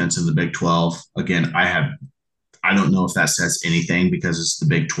best defense in the Big 12. Again, I don't know if that says anything because it's the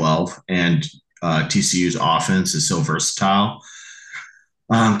Big 12, and TCU's offense is so versatile.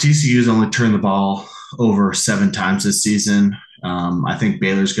 TCU's only turned the ball over 7 times this season. I think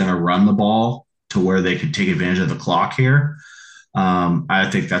Baylor's going to run the ball to where they can take advantage of the clock here. I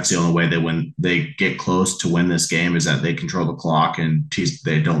think that's the only way they get close to win this game is that they control the clock and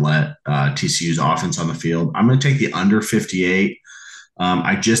they don't let TCU's offense on the field. I'm going to take the under 58.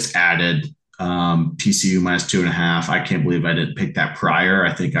 I just added TCU -2.5. I can't believe I didn't pick that prior.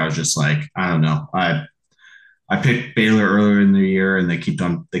 I think I was just like, I don't know. I picked Baylor earlier in the year and they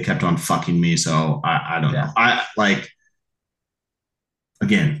kept on fucking me. So I don't know.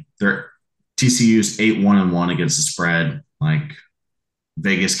 Again, TCU's 8-1-1 against the spread. Like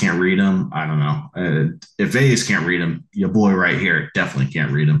Vegas can't read them. I don't know. If Vegas can't read them, your boy right here definitely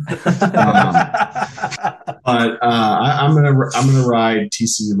can't read them. But I'm gonna ride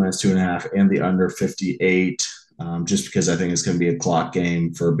TCU -2.5 and the under 58, just because I think it's gonna be a clock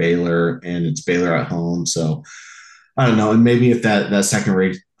game for Baylor and it's Baylor at home. So I don't know. And maybe if that second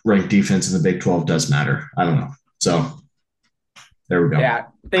ranked defense in the Big 12 does matter, I don't know. So There we go. Yeah,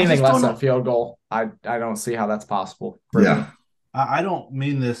 anything less than a field goal, I don't see how that's possible. Yeah. I don't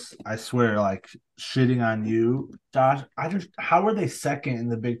mean this, I swear, like shitting on you, Josh. How are they second in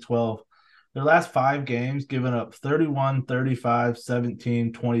the Big 12? Their last 5 games giving up 31, 35,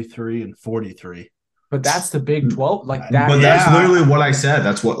 17, 23, and 43. But that's the Big 12. Like that. But that's literally what I said.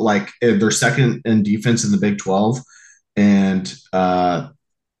 That's what, like, they're second in defense in the Big 12. And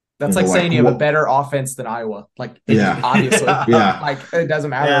that's like saying you have a better offense than Iowa. Like, obviously. Like, it doesn't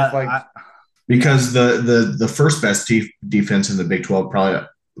matter if, like, because the first best defense in the Big 12 probably,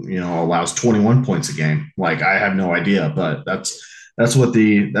 allows 21 points a game. Like, I have no idea, but that's what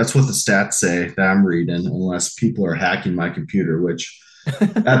the stats say that I'm reading, unless people are hacking my computer, which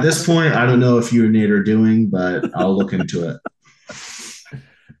at this point, I don't know if you and Nate are doing, but I'll look into it.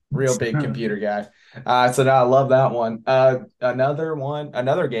 Real big computer guy. So now I love that one.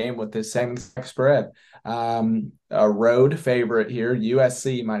 Another game with the same spread. A road favorite here,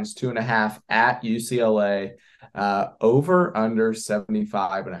 USC -2.5 at UCLA, over under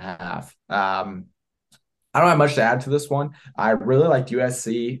 75.5. I don't have much to add to this one. I really liked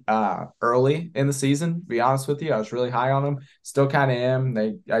USC early in the season, to be honest with you. I was really high on them. Still kind of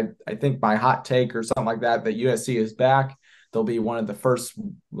am. I think my hot take or something like that USC is back. They'll be one of the first,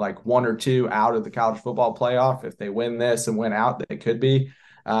 like, 1 or 2 out of the college football playoff. If they win this and win out, they could be.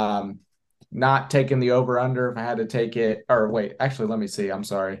 Not taking the over-under if I had to take it. Or wait, actually, let me see. I'm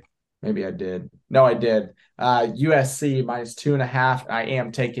sorry. Maybe I did. No, I did. USC -2.5. I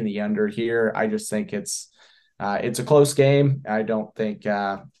am taking the under here. I just think it's a close game. I just don't think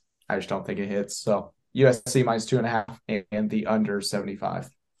it hits. So USC -2.5 and the under 75.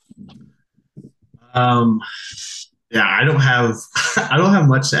 Yeah, I don't have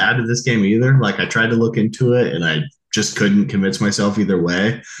much to add to this game either. Like, I tried to look into it and I just couldn't convince myself either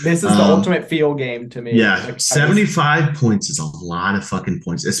way. This is the ultimate feel game to me. Yeah, like, 75 points is a lot of fucking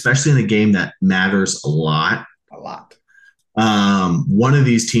points, especially in a game that matters a lot. A lot. One of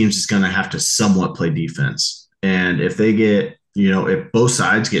these teams is going to have to somewhat play defense. And if they get, if both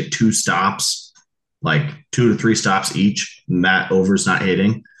sides get 2 stops, like 2 to 3 stops each, and that over's not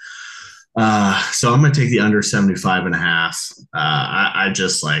hitting. So I'm going to take the under 75.5. I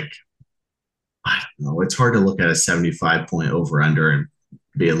just, like, I don't know. It's hard to look at a 75-point over under and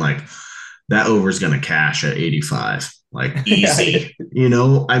being like, that over is going to cash at 85, like, easy.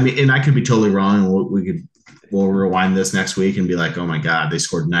 I mean, and I could be totally wrong. We'll rewind this next week and be like, oh my God, they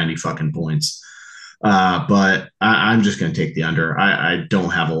scored 90 fucking points. But I'm just going to take the under. I don't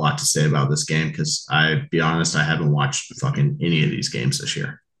have a lot to say about this game because, I be honest, I haven't watched fucking any of these games this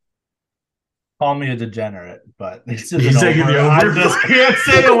year. Call me a degenerate, but this He's taking the over. I just can't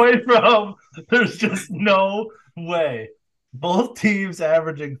stay away from. There's just no way. Both teams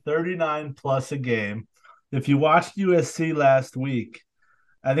averaging 39 plus a game. If you watched USC last week,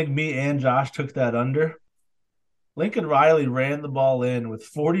 I think me and Josh took that under. Lincoln Riley ran the ball in with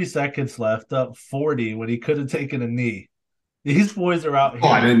 40 seconds left, up 40 when he could have taken a knee. These boys are out here. Oh,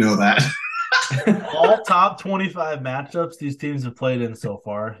 I didn't know that. All top 25 matchups these teams have played in so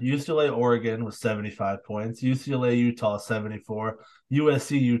far. UCLA Oregon was 75 points. UCLA Utah 74.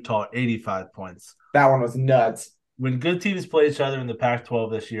 USC Utah 85 points. That one was nuts. When good teams play each other in the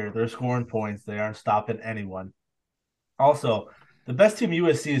Pac-12 this year, they're scoring points. They aren't stopping anyone. Also, the best team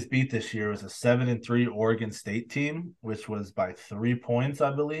USC has beat this year was a 7-3 Oregon State team, which was by 3 points,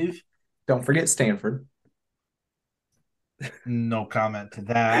 I believe. Don't forget Stanford. No comment to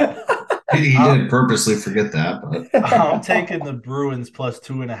that. He did purposely forget that, but I'm taking the Bruins plus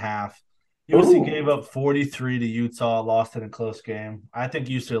 2.5. USC gave up 43 to Utah, lost in a close game. I think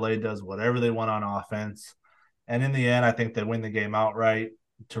UCLA does whatever they want on offense. And in the end, I think they win the game outright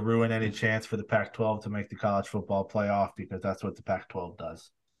to ruin any chance for the Pac-12 to make the college football playoff, because that's what the Pac-12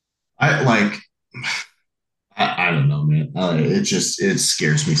 does. I don't know, man. It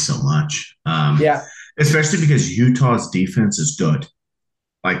scares me so much. Yeah. Especially because Utah's defense is good.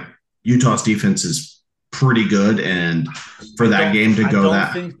 Like, Utah's defense is pretty good, and for that game to go I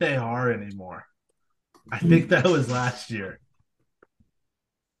don't think they are anymore. I think that was last year.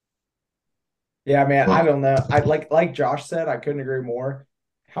 Yeah, man, I don't know. I like Josh said, I couldn't agree more.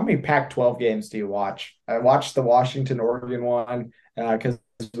 How many Pac-12 games do you watch? I watched the Washington-Oregon one because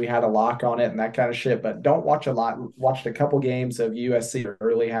we had a lock on it and that kind of shit, but don't watch a lot. Watched a couple games of USC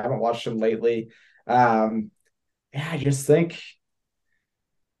early. Haven't watched them lately. I just think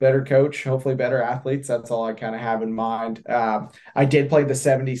better coach, hopefully better athletes. That's all I kind of have in mind. I did play the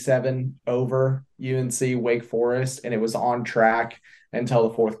 77 over UNC Wake Forest, and it was on track until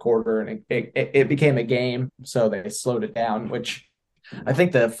the fourth quarter, and it became a game, so they slowed it down, which I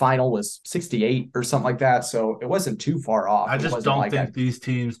think the final was 68 or something like that. So it wasn't too far off. I It just wasn't don't like think these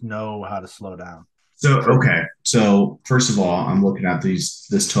teams know how to slow down. So okay. So first of all, I'm looking at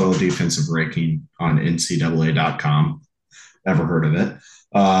this total defensive ranking on NCAA.com. Ever heard of it?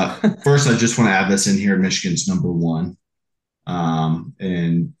 First, I just want to add this in here. Michigan's number one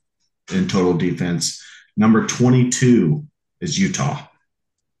in total defense. Number 22 is Utah.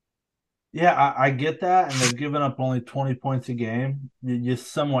 Yeah, I get that, and they've given up only 20 points a game. You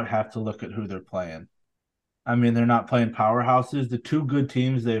somewhat have to look at who they're playing. I mean, they're not playing powerhouses. The two good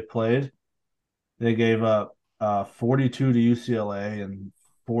teams they've played, they gave up 42 to UCLA and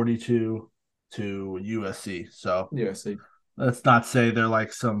 42 to USC. So USC. let's not say they're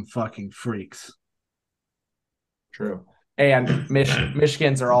like some fucking freaks. True. And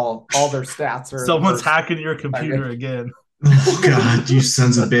Michigan's are all their stats are. Someone's hacking your computer again. Oh God, you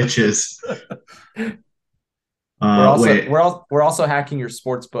sons of bitches! We're also hacking your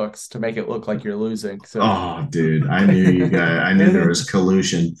sports books to make it look like you're losing. So. Oh, dude, I knew there was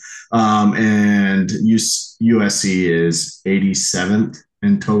collusion. And USC is 87th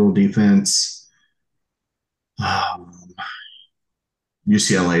in total defense.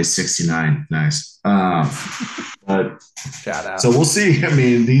 UCLA is 69. Nice. But shout out. So we'll see. I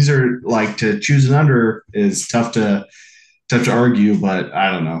mean, these are like, to choose an under is tough to argue, but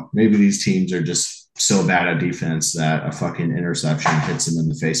I don't know. Maybe these teams are just so bad at defense that a fucking interception hits them in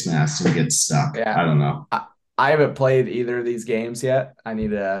the face mask and gets stuck. Yeah. I don't know. I haven't played either of these games yet. I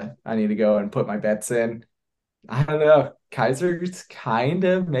need to go and put my bets in. I don't know. Kaiser's kind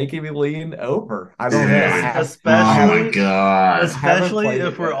of making me lean over. I don't know. Oh my God. Especially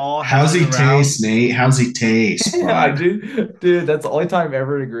if we're all how's he taste, Nate? How's he taste? I do, dude. That's the only time I've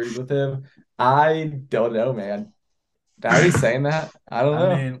ever agreed with him. I don't know, man. Now he's saying that. I don't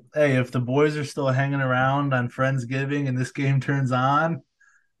know. I mean, hey, if the boys are still hanging around on Friendsgiving and this game turns on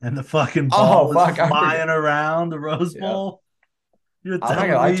and the fucking ball is flying around the Rose Bowl, you're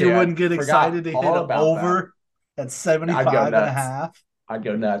telling me you wouldn't get excited to hit it over at 75.5? I'd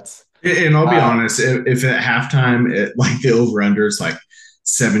go nuts. And I'll be honest, if at halftime, like the over-under is like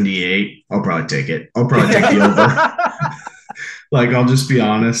 78, I'll probably take it. I'll probably take the over. Like, I'll just be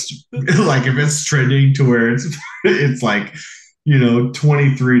honest. Like, if it's trending to where it's like,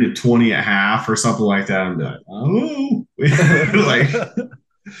 23 to 20 at half or something like that, I'm like, oh, like,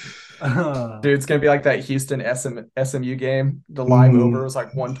 dude, it's gonna be like that Houston SMU game. The live over was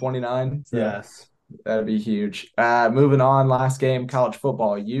like 129. So yes, that'd be huge. Moving on, last game, college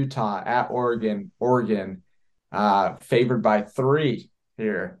football, Utah at Oregon. Oregon, favored by 3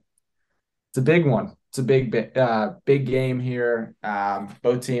 here. It's a big one. It's a big game here.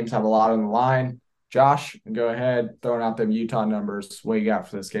 Both teams have a lot on the line. Josh, go ahead, throwing out them Utah numbers. What you got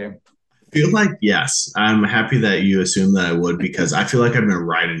for this game? I feel like, yes, I'm happy that you assumed that I would, because I feel like I've been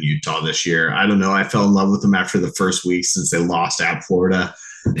right in Utah this year. I don't know. I fell in love with them after the first week since they lost at Florida.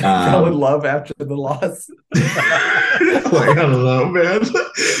 Fell in love after the loss. I don't know, man.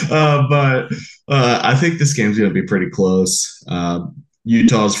 But I think this game's going to be pretty close.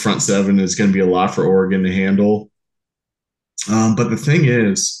 Utah's front seven is going to be a lot for Oregon to handle. But the thing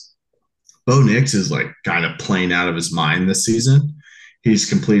is, Bo Nix is like kind of playing out of his mind this season. He's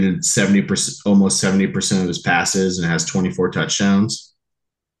completed 70%, almost 70% of his passes and has 24 touchdowns.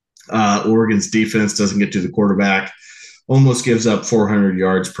 Oregon's defense doesn't get to the quarterback, almost gives up 400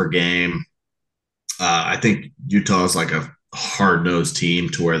 yards per game. I think Utah is like a hard-nosed team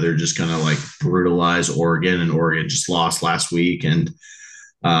to where they're just going to like brutalize Oregon, and Oregon just lost last week. And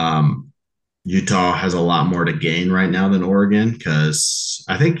Utah has a lot more to gain right now than Oregon, because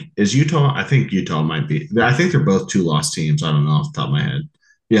I think Utah might be. I think they're both 2-loss teams. I don't know off the top of my head.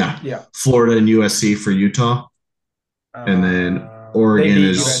 Yeah. Florida and USC for Utah, and then Oregon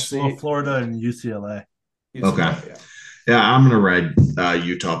is Florida and UCLA. Okay. Yeah, I'm going to ride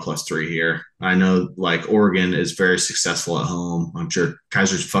Utah +3 here. I know, like, Oregon is very successful at home. I'm sure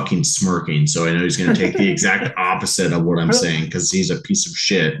Kaiser's fucking smirking, so I know he's going to take the exact opposite of what I'm saying, because he's a piece of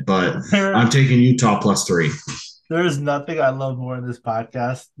shit. But I'm taking Utah +3. There is nothing I love more in this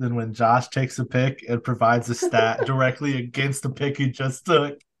podcast than when Josh takes a pick and provides a stat directly against the pick he just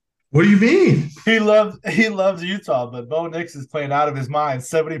took. What do you mean? He loves Utah, but Bo Nix is playing out of his mind.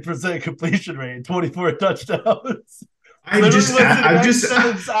 70% completion rate, 24 touchdowns. I'm out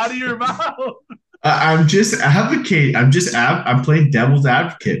of your mouth. I'm playing devil's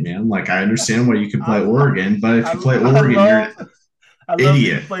advocate, man. Like, I understand why you can play Oregon, but if you play Oregon, you're an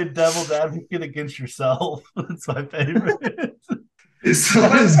idiot. You play devil's advocate against yourself. That's my favorite.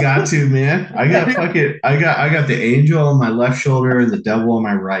 Someone's got to, man. I got the angel on my left shoulder and the devil on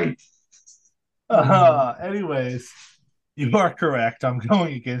my right. Anyways, You are correct. I'm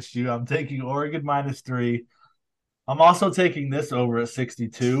going against you. I'm taking Oregon -3. I'm also taking this over at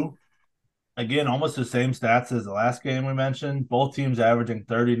 62. Again, almost the same stats as the last game we mentioned. Both teams averaging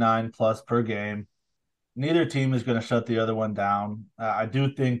 39 plus per game. Neither team is going to shut the other one down. I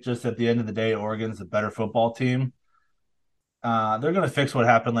do think just at the end of the day, Oregon's a better football team. They're going to fix what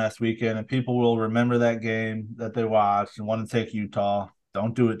happened last weekend, and people will remember that game that they watched and want to take Utah.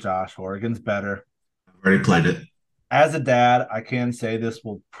 Don't do it, Josh. Oregon's better. Already played it. As a dad, I can say this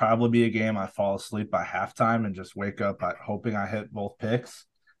will probably be a game I fall asleep by halftime and just wake up hoping I hit both picks.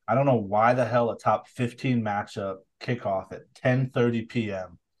 I don't know why the hell a top 15 matchup kickoff at 10:30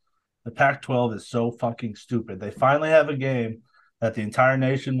 p.m. The Pac-12 is so fucking stupid. They finally have a game that the entire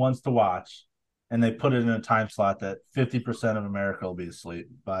nation wants to watch, and they put it in a time slot that 50% of America will be asleep.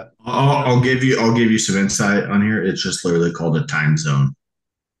 But I'll give you some insight on here. It's just literally called a time zone.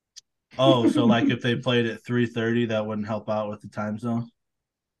 oh, so like if they played at 3:30, that wouldn't help out with the time zone?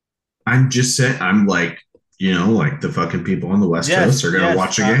 I'm just saying, I'm like, like the fucking people on the West Coast are gonna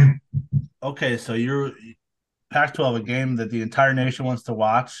watch a game. Okay, so you're Pac-12, a game that the entire nation wants to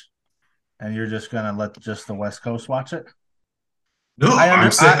watch, and you're just gonna let just the West Coast watch it? No,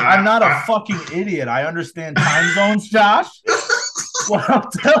 I'm not a fucking idiot. I understand time zones, Josh. What I'm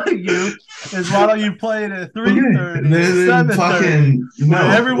telling you is why don't you play it at 3:30, 7:30,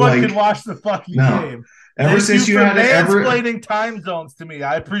 where everyone can watch the fucking game. Ever since you had mansplaining time zones to me,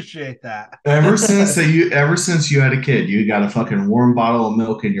 I appreciate that. Ever since you had a kid, you got a fucking warm bottle of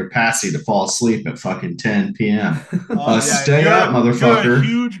milk in your passy to fall asleep at fucking 10 p.m. Stay up, motherfucker. You're a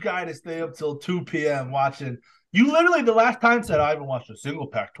huge guy to stay up till 2 p.m. watching. You literally the last time said I haven't watched a single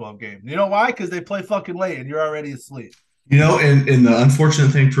Pac-12 game. You know why? Because they play fucking late and you're already asleep. And the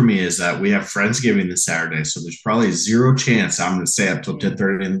unfortunate thing for me is that we have Friendsgiving this Saturday, so there's probably zero chance I'm going to stay up till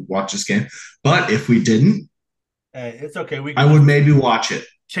 10:30 and watch this game. But if we didn't, hey, it's okay. I would maybe watch it.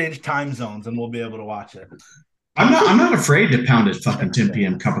 Change time zones and we'll be able to watch it. I'm not afraid to pound a fucking 10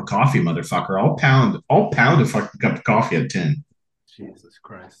 p.m. cup of coffee, motherfucker. I'll pound a fucking cup of coffee at 10. Jesus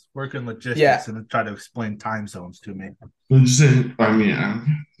Christ. Working logistics and try to explain time zones to me. I'm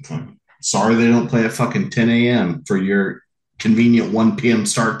sorry they don't play at fucking 10 a.m. for your convenient 1 p.m.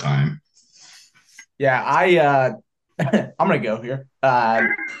 start time. Yeah, I'm gonna go here.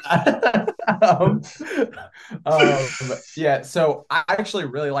 Yeah, so I actually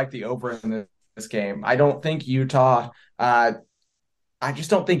really like the over in this game. I don't think Utah. I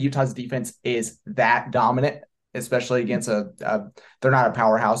just don't think Utah's defense is that dominant, especially against they're not a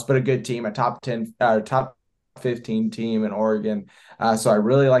powerhouse, but a good team, a top 10, top 15 team in Oregon. So I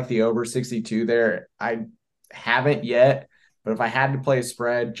really like the over 62 there. I haven't yet, but if I had to play a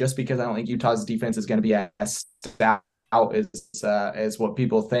spread, just because I don't think Utah's defense is going to be as stout as what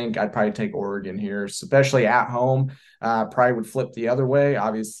people think, I'd probably take Oregon here, especially at home. Probably would flip the other way,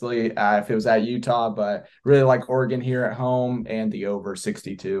 obviously, if it was at Utah, but really like Oregon here at home and the over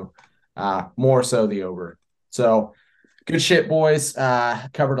 62. More so the over. So good shit, boys.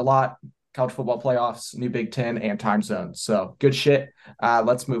 Covered a lot. College football playoffs, new Big Ten, and time zones. So good shit.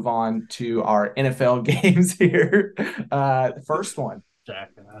 Let's move on to our NFL games here. First one.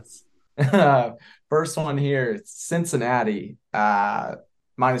 Jackass. First one here, Cincinnati,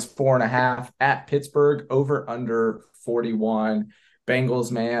 -4.5 at Pittsburgh, over under 41.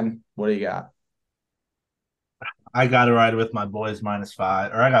 Bengals, man, what do you got? I got to ride with my boys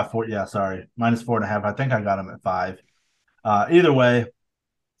 -5, or I got four. Yeah, sorry, -4.5. I think I got them at 5. Either way,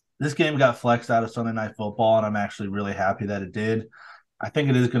 this game got flexed out of Sunday Night Football, and I'm actually really happy that it did. I think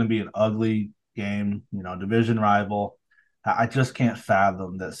it is going to be an ugly game, division rival. I just can't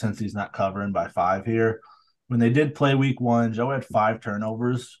fathom that since he's not covering by 5 here. When they did play week 1, Joe had 5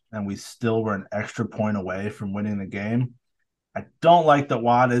 turnovers, and we still were an extra point away from winning the game. I don't like that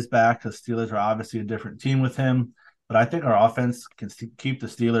Watt is back because Steelers are obviously a different team with him, but I think our offense can keep the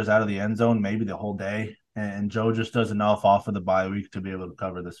Steelers out of the end zone maybe the whole day, and Joe just does enough off of the bye week to be able to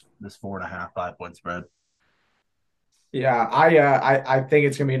cover this 4.5 5-point spread. Yeah, I think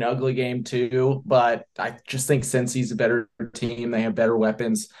it's gonna be an ugly game too, but I just think Cincy's a better team. They have better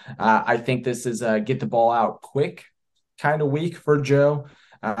weapons. I think this is a get the ball out quick kind of week for Joe.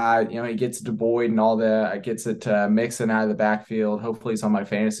 He gets it to Boyd and all that, gets it to Mixon out of the backfield. Hopefully he's on my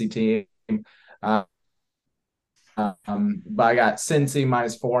fantasy team. But I got Cincy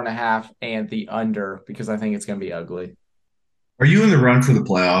 -4.5 and the under because I think it's gonna be ugly. Are you in the run for the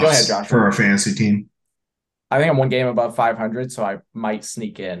playoffs? Go ahead, Josh. For our fantasy team? I think I'm one game above 500, so I might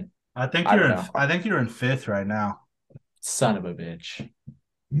sneak in. I think you're in 5th right now. Son of a bitch.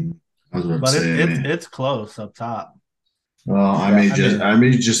 I was about but to say, it's close up top. Well, I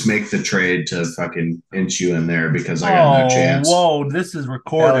may just make the trade to fucking inch you in there because I got no chance. Whoa, this is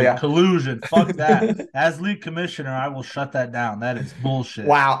recorded. Yeah. Collusion. Fuck that. As league commissioner, I will shut that down. That is bullshit.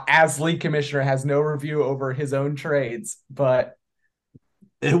 Wow, as league commissioner has no review over his own trades, but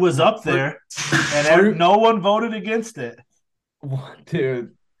it was up there, and no one voted against it.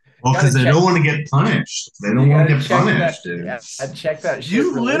 Dude. Well, because they don't want to get punished. They don't want to get punished, dude. Yeah, check that shit.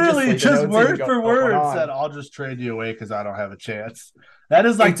 You literally just word for word said, "I'll just trade you away because I don't have a chance." That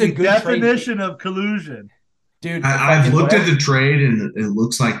is like the definition of collusion. Dude, I've looked at the trade and it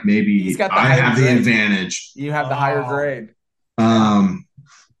looks like maybe I have the advantage. You have the higher grade.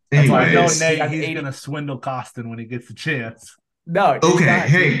 Anyways, I know Nate, he's gonna swindle Costin when he gets the chance. No. Okay,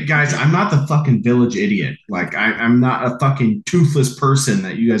 hey guys, I'm not the fucking village idiot. Like I'm not a fucking toothless person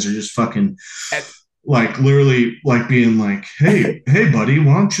that you guys are just fucking like literally like being like, hey buddy,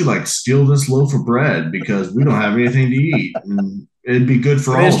 why don't you like steal this loaf of bread because we don't have anything to eat and it'd be good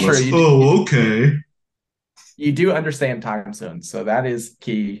for all of us. Okay. You do understand time zones, so that is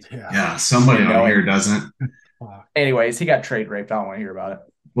key. Yeah, somebody on here doesn't. Anyways, he got trade raped. I don't want to hear about it.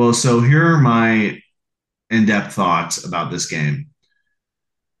 Well, so here are my in-depth thoughts about this game.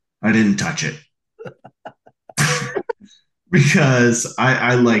 I didn't touch it because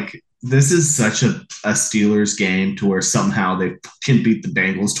I like this is such a Steelers game to where somehow they can beat the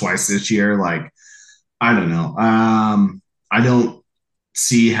Bengals twice this year. Like, I don't know. I don't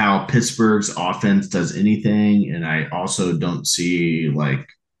see how Pittsburgh's offense does anything, and I also don't see like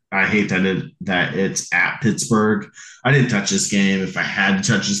I hate that it's at Pittsburgh. I didn't touch this game. If I had to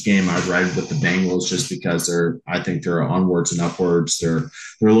touch this game, I'd ride with the Bengals just because I think they're onwards and upwards. They're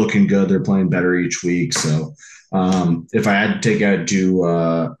looking good. They're playing better each week. So if I had to take out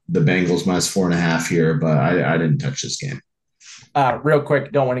the Bengals minus 4.5 here, but I didn't touch this game. Real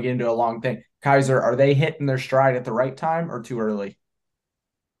quick, don't want to get into a long thing. Kaiser, are they hitting their stride at the right time or too early?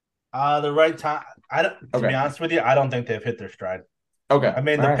 The right time. To be honest with you, I don't think they've hit their stride. Okay. I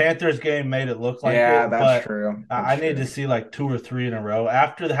mean, the Panthers game made it look like that's true. I need to see like 2 or 3 in a row.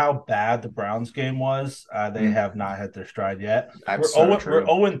 After how bad the Browns game was, they have not hit their stride yet. We're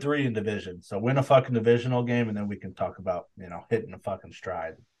 0-3 in division. So win a fucking divisional game, and then we can talk about, hitting a fucking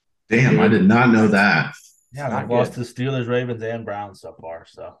stride. Damn, I did not know that. Yeah, they've lost to Steelers, Ravens, and Browns so far.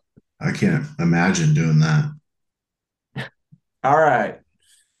 So I can't imagine doing that. All right.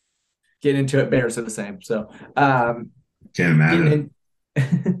 Getting into it, Bears are the same. So can't imagine.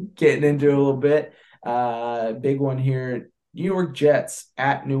 Getting into it a little bit. Big one here. New York Jets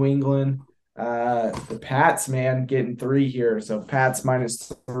at New England. The Pats, man, getting 3 here. So Pats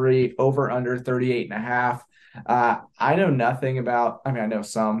minus 3, over under 38.5. I know nothing about, I know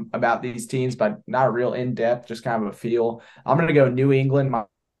some about these teams, but not real in-depth, just kind of a feel. I'm going to go New England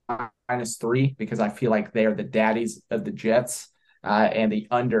minus 3 because I feel like they're the daddies of the Jets. And the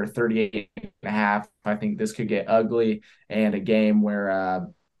under 38.5. I think this could get ugly and a game where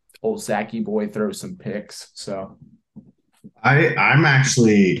old Sacky boy throws some picks. So I'm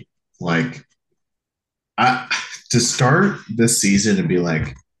actually like to start this season and be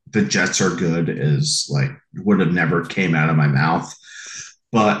like the Jets are good is like would have never came out of my mouth.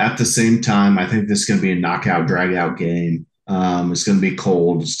 But at the same time, I think this is going to be a knockout, drag out game. It's going to be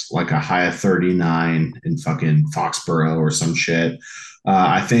cold. It's like a high of 39 in fucking Foxborough or some shit.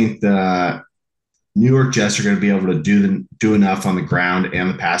 I think the New York Jets are going to be able to do enough on the ground and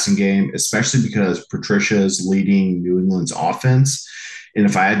the passing game, especially because Patricia is leading New England's offense. And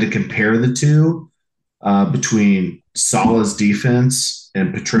if I had to compare the two between Salah's defense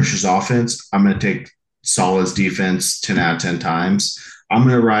and Patricia's offense, I'm going to take Salah's defense 10 out of 10 times. I'm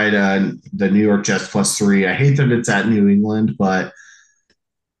going to ride the New York Jets plus 3. I hate that it's at New England, but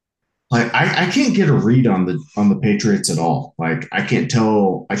like I can't get a read on the Patriots at all. Like I can't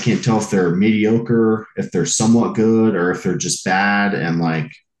tell if they're mediocre, if they're somewhat good, or if they're just bad and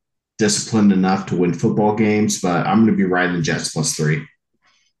like disciplined enough to win football games. But I'm going to be riding the Jets plus 3.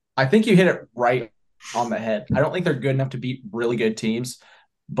 I think you hit it right on the head. I don't think they're good enough to beat really good teams,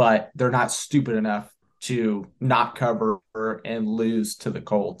 but they're not stupid enough to not cover and lose to the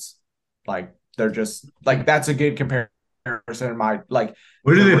Colts. Like they're just like that's a good comparison in my like.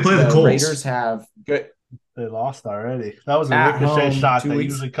 Where do they play the Colts? Raiders have good. They lost already. That was a ricochet shot that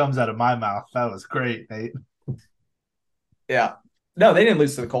usually comes out of my mouth. That was great, Nate. Yeah. No, they didn't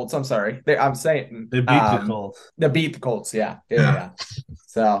lose to the Colts. I'm sorry. I'm saying they beat the Colts. They beat the Colts. Yeah.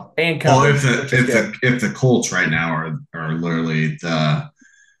 So and covered, if the Colts right now are literally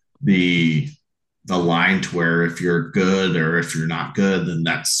the line to where if you're good or if you're not good, then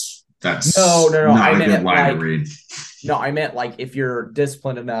that's no. not a good line to read. No, I meant like if you're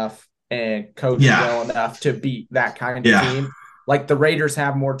disciplined enough and coached well enough to beat that kind of team. Like the Raiders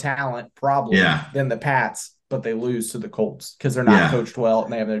have more talent probably than the Pats, but they lose to the Colts because they're not coached well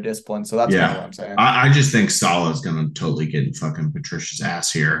and they have their discipline. So that's kind of what I'm saying. I just think Saleh is going to totally get in fucking Patricia's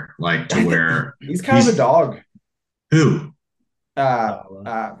ass here, like to where he's kind of a dog. Who?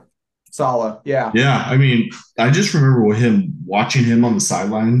 Saleh, yeah. Yeah, I mean, I just remember watching him on the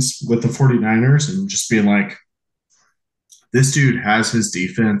sidelines with the 49ers and just being like, this dude has his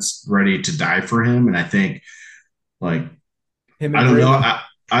defense ready to die for him. And I think, like, I don't know.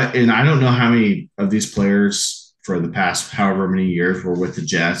 I don't know how many of these players for the past however many years were with the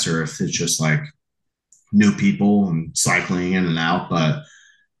Jets or if it's just like new people and cycling in and out. But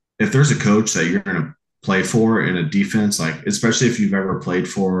if there's a coach that you're going to play for in a defense, like especially if you've ever played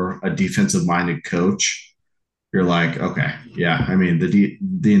for a defensive minded coach, you're like, okay, yeah. I mean,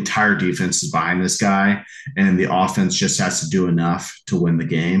 the entire defense is behind this guy, and the offense just has to do enough to win the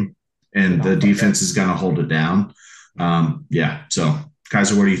game, and the defense is going to hold it down. Yeah. So,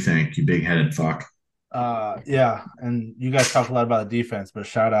 Kaiser, what do you think? You big headed fuck. Yeah, and you guys talk a lot about the defense, but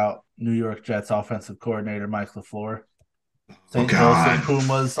shout out New York Jets offensive coordinator Mike LaFleur. St. Joseph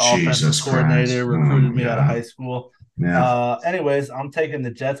Pumas offensive coordinator recruited me out of high school. Yeah. Anyways, I'm taking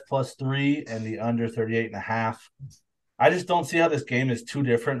the Jets +3 and the under 38.5. I just don't see how this game is too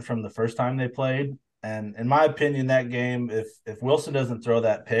different from the first time they played. And in my opinion, that game, if Wilson doesn't throw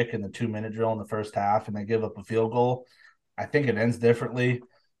that pick in the 2-minute drill in the first half and they give up a field goal, I think it ends differently.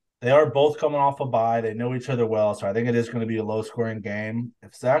 They are both coming off a bye. They know each other well, so I think it is going to be a low-scoring game.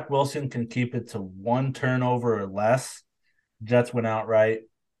 If Zach Wilson can keep it to one turnover or less, Jets went outright.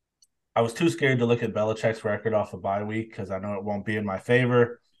 I was too scared to look at Belichick's record off a bye week because I know it won't be in my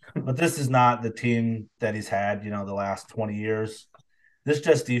favor. But this is not the team that he's had, the last 20 years. This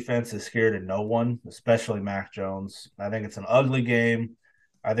Jets defense is scared of no one, especially Mac Jones. I think it's an ugly game.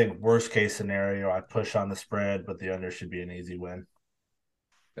 I think worst case scenario, I push on the spread, but the under should be an easy win.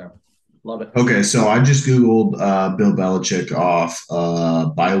 Yeah, love it. Okay, so I just Googled Bill Belichick off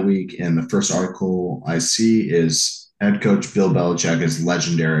bye week, and the first article I see is head coach Bill Belichick is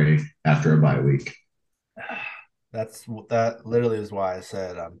legendary after a bye week. That literally is why I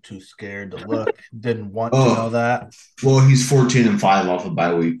said I'm too scared to look. Didn't want to know that. Well, he's 14-5 off a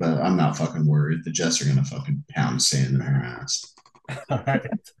bye week, but I'm not fucking worried. The Jets are gonna fucking pound sand in their ass. All right.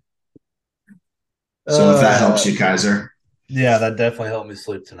 So if that helps you, Kaiser. Yeah, that definitely helped me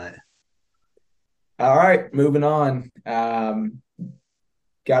sleep tonight. All right, moving on.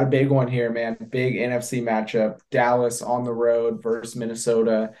 Got a big one here, man. Big NFC matchup. Dallas on the road versus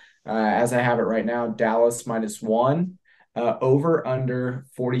Minnesota. As I have it right now, Dallas -1, over under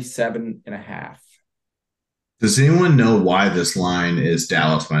 47.5. Does anyone know why this line is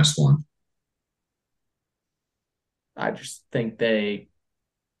Dallas -1? I just think they're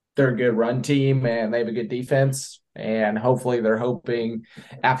a good run team and they have a good defense. And hopefully they're hoping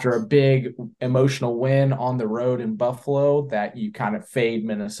after a big emotional win on the road in Buffalo that you kind of fade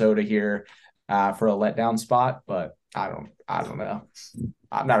Minnesota here for a letdown spot. But I don't know.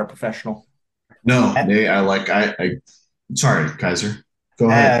 I'm not a professional. No, I sorry, Kaiser. Go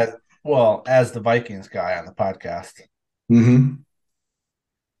ahead. As the Vikings guy on the podcast, I'm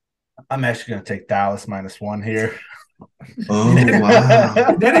actually going to take Dallas -1 here. Oh,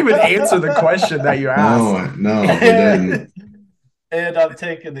 wow. Didn't even answer the question that you asked. No, he didn't. And I'm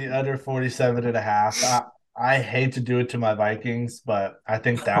taking the under 47.5. I hate to do it to my Vikings, but I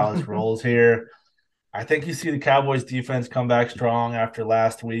think Dallas rolls here. I think you see the Cowboys defense come back strong after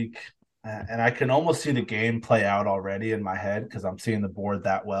last week. And I can almost see the game play out already in my head because I'm seeing the board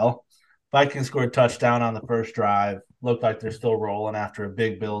that well. Vikings scored a touchdown on the first drive. Looked like they're still rolling after a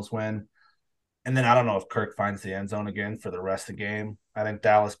big Bills win. And then I don't know if Kirk finds the end zone again for the rest of the game. I think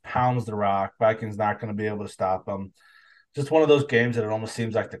Dallas pounds the rock. Vikings not going to be able to stop them. Just one of those games that it almost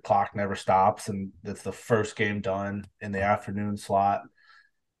seems like the clock never stops, and it's the first game done in the afternoon slot.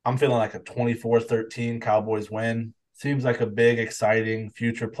 I'm feeling like a 24-13 Cowboys win. Seems like a big, exciting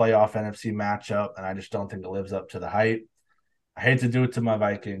future playoff NFC matchup, and I just don't think it lives up to the hype. I hate to do it to my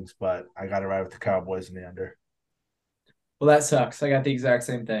Vikings, but I got to ride with the Cowboys in the under. Well, that sucks. I got the exact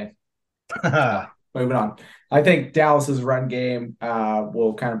same thing. Moving on. I think Dallas's run game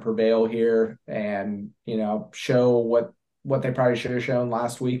will kind of prevail here and, show what they probably should have shown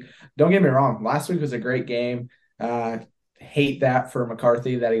last week. Don't get me wrong. Last week was a great game. Hate that for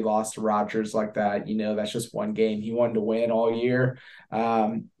McCarthy that he lost to Rodgers like that. That's just one game. He wanted to win all year.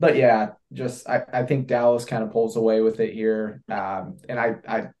 But yeah, I think Dallas kind of pulls away with it here. And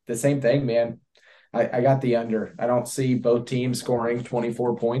I the same thing, man. I got the under. I don't see both teams scoring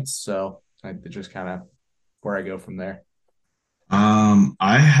 24 points. So I just kind of where I go from there.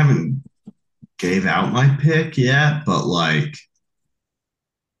 I haven't gave out my pick yet, but like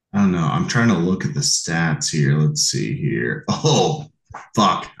I don't know. I'm trying to look at the stats here. Let's see here. Oh,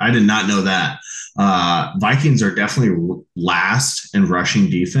 fuck. I did not know that. Vikings are definitely last in rushing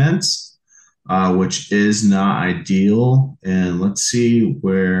defense, which is not ideal. And let's see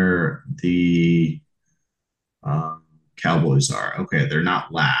where the Cowboys are. Okay, they're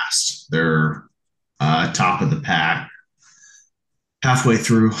not last. They're top of the pack halfway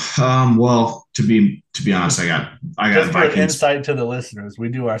through. Well, to be honest, I got Just for Vikings. insight to the listeners, we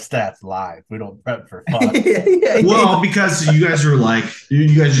do our stats live. We don't prep for fun. Well, because you guys were like, you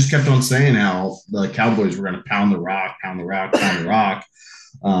guys just kept on saying how the Cowboys were going to pound the rock, pound the rock, pound the rock.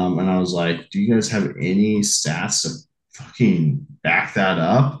 And I was like, do you guys have any stats to fucking back that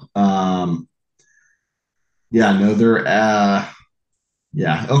up? Yeah, no, they're,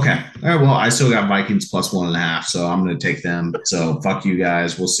 yeah, okay. All right, well, I still got Vikings plus 1.5, so I'm going to take them. So fuck you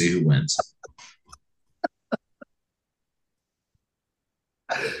guys. We'll see who wins.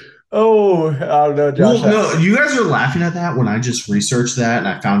 Oh, I don't know, Josh. Well, no, you guys are laughing at that when I just researched that and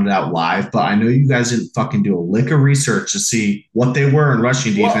I found it out live, but I know you guys didn't fucking do a lick of research to see what they were in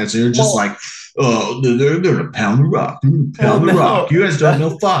rushing defense. You're just like, oh, they're going to pound the rock. Pound the rock. You guys don't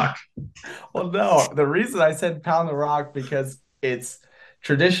know fuck. Well, no, the reason I said pound the rock because it's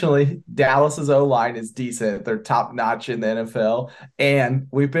traditionally Dallas's O-line is decent. They're top notch in the NFL. And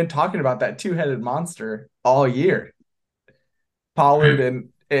we've been talking about that two-headed monster all year. Pollard and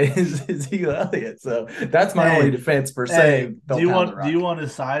Ezekiel Elliott. So that's my only defense for saying. Do you want a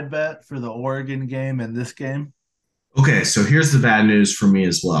side bet for the Oregon game and this game? Okay, so here's the bad news for me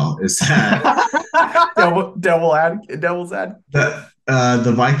as well: is that devil's ad.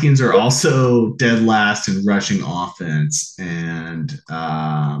 The Vikings are also dead last in rushing offense, and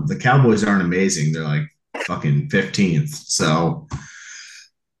the Cowboys aren't amazing. They're like fucking 15th. So.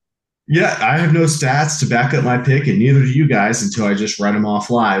 Yeah, I have no stats to back up my pick, and neither do you guys until I just write them off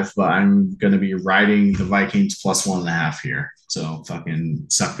live. But I'm going to be riding the Vikings plus 1.5 here. So fucking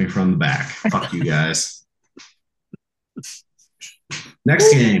suck me from the back. Fuck you guys.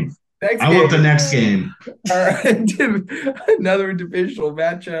 Next game. I want the next game. All right. Another divisional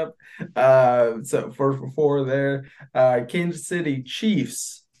matchup. So 4-4 there. Kansas City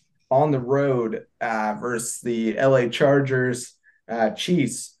Chiefs on the road versus the LA Chargers.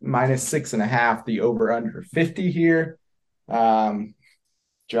 Chiefs minus 6.5, the over under 50 here.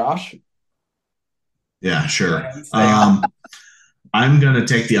 Josh? Yeah, sure. I'm going to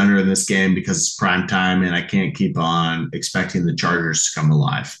take the under in this game because it's prime time and I can't keep on expecting the Chargers to come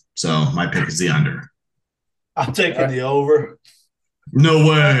alive. So my pick is the under. I'm taking the over. No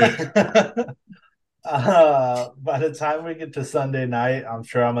way. By the time we get to Sunday night, I'm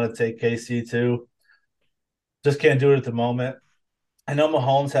sure I'm going to take KC too. Just can't do it at the moment. I know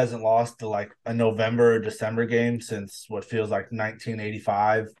Mahomes hasn't lost to like a November or December game since what feels like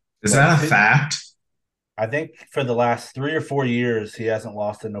 1985. Is that a fact? I think for the last 3 or 4 years, he hasn't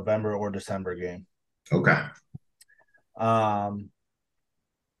lost a November or December game. Okay.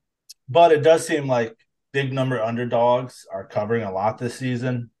 But it does seem like big number underdogs are covering a lot this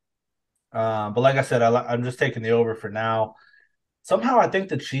season. But like I said, I'm just taking the over for now. Somehow I think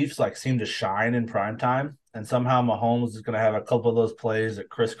the Chiefs like seem to shine in primetime. And somehow Mahomes is going to have a couple of those plays that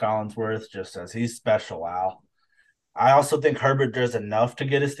Chris Collinsworth just says he's special, Al. I also think Herbert does enough to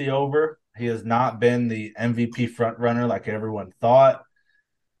get us the over. He has not been the MVP front runner like everyone thought.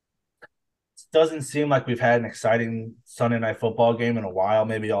 It doesn't seem like we've had an exciting Sunday night football game in a while,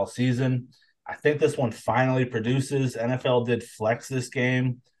 maybe all season. I think this one finally produces. NFL did flex this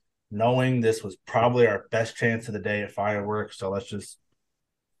game, knowing this was probably our best chance of the day at fireworks. So let's just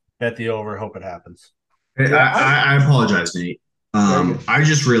bet the over, hope it happens. Hey, I apologize, Nate. I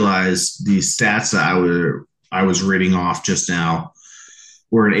just realized the stats that I was reading off just now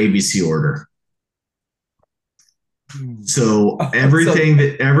were in ABC order. So everything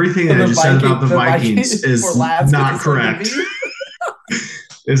that I just said about the Vikings is not correct.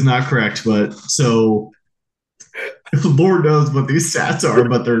 Is not correct. But so Lord knows what these stats are,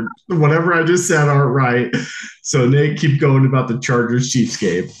 but they're whatever I just said aren't right. So Nate, keep going about the Chargers Chiefs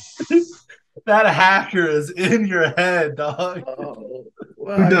game. That hacker is in your head, dog. Oh,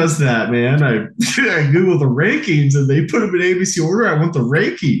 who does that, man? I Google the rankings and they put them in ABC order. I want the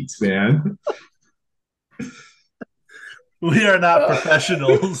rankings, man. We are not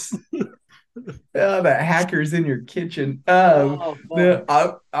professionals. That hacker's in your kitchen. I'm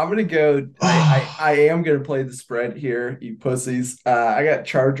gonna go. I am gonna play the spread here, you pussies. I got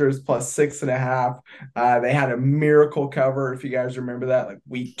Chargers plus 6.5. They had a miracle cover, if you guys remember that, like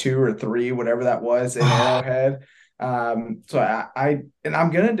week 2 or 3, whatever that was, in Arrowhead. So and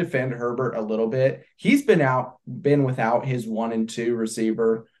I'm gonna defend Herbert a little bit. He's been without his 1 and 2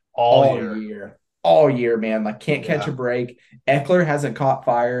 receiver all year, man. Like can't catch a break. Eckler hasn't caught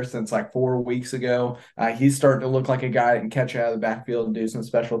fire since like 4 weeks ago. He's starting to look like a guy that can catch out of the backfield and do some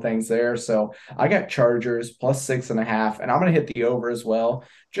special things there. So I got Chargers plus 6.5, and I'm gonna hit the over as well.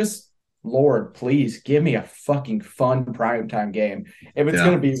 Just Lord, please give me a fucking fun primetime game. If it's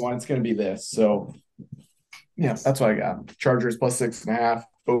gonna be one, it's gonna be this. So yeah, that's what I got. Chargers plus 6.5,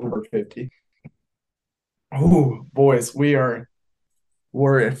 over 50. Oh, boys, we're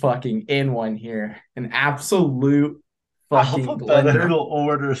fucking in one here. An absolute fucking blender. Alphabetical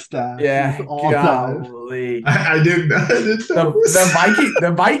order staff. Yeah, all time. golly. I didn't know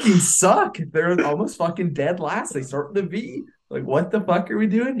The Vikings suck. They're almost fucking dead last. They start with the V. Like, what the fuck are we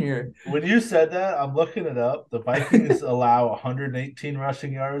doing here? When you said that, I'm looking it up. The Vikings allow 118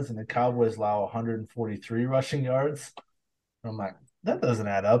 rushing yards, and the Cowboys allow 143 rushing yards. I'm like, that doesn't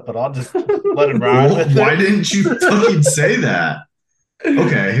add up, but I'll just let him ride with it. Why didn't you fucking say that?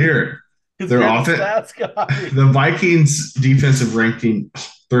 Okay, here. Their offense. The Vikings defensive ranking,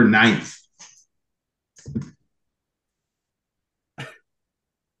 they're 9th.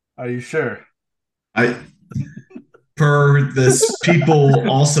 Are you sure? Per this, people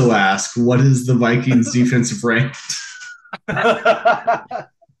also ask, what is the Vikings defensive rank?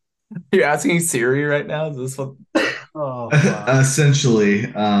 You're asking Siri right now? Is this what? Oh, essentially.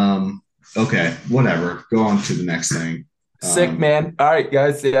 Okay, whatever. Go on to the next thing. Sick, man. All right,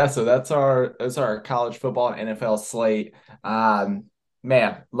 guys. Yeah, so that's our college football and NFL slate. Man,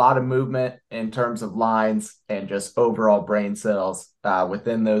 a lot of movement in terms of lines and just overall brain cells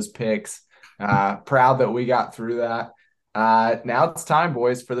within those picks. Proud that we got through that. Now it's time,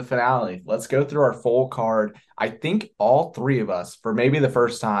 boys, for the finale. Let's go through our full card. I think all three of us, for maybe the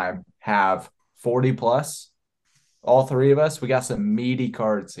first time, have 40 plus. All three of us. We got some meaty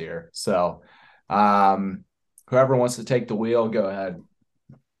cards here. So whoever wants to take the wheel, go ahead.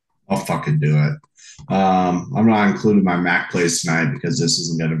 I'll fucking do it. I'm not including my Mac plays tonight because this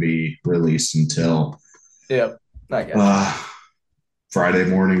isn't going to be released until Friday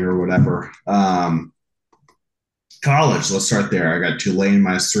morning or whatever. College, let's start there. I got Tulane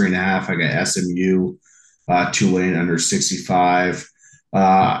minus 3.5. I got SMU, Tulane under 65.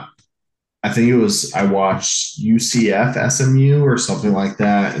 I think I watched UCF SMU or something like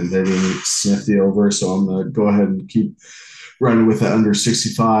that, and they didn't sniff the over, so I'm going to go ahead and keep running with the under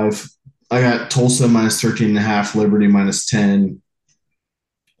 65. I got Tulsa minus 13.5, Liberty minus 10.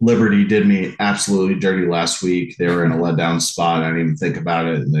 Liberty did me absolutely dirty last week. They were in a letdown spot. I didn't even think about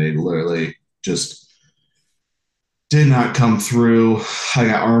it, and they literally just did not come through. I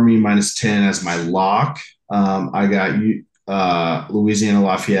got Army minus 10 as my lock. I got Louisiana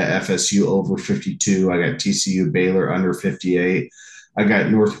Lafayette FSU over 52. I got TCU Baylor under 58. I got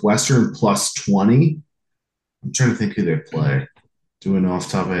Northwestern plus 20. I'm trying to think who they play. Do I know off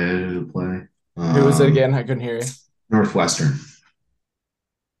the top of my head who they play? Who was it again? I couldn't hear you. Northwestern.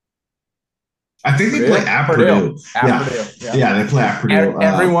 I think they play at Purdue. Purdue. Yeah, they play at Purdue.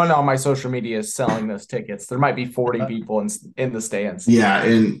 Everyone on my social media is selling those tickets. There might be 40 people in the stands. Yeah,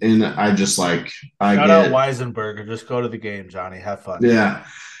 and I just like shout out Weisenberger. Just go to the game, Johnny. Have fun. Yeah,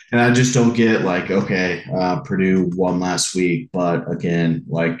 and I just don't get like, okay, Purdue won last week, but again,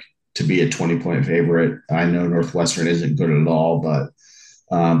 like to be a 20-point favorite, I know Northwestern isn't good at all, but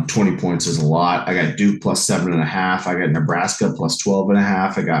 20 points is a lot. I got Duke plus 7.5. I got Nebraska plus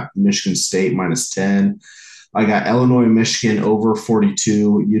 12.5. I got Michigan State minus 10. I got Illinois, Michigan over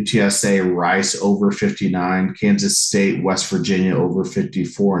 42. UTSA, Rice over 59. Kansas State, West Virginia over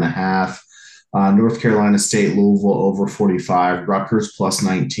 54.5. North Carolina State, Louisville over 45. Rutgers plus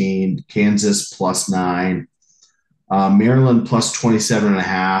 19. Kansas plus 9. Maryland plus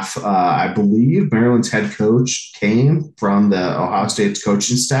 27.5. I believe Maryland's head coach came from the Ohio State's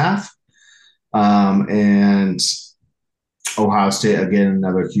coaching staff. And Ohio State, again,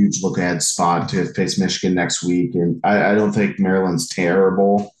 another huge look ahead spot to face Michigan next week. And I don't think Maryland's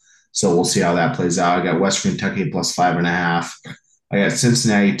terrible. So we'll see how that plays out. I got West Kentucky plus 5.5. I got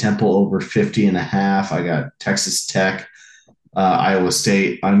Cincinnati Temple over 50.5. I got Texas Tech, Iowa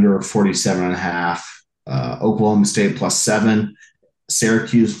State under 47.5. Oklahoma State plus 7,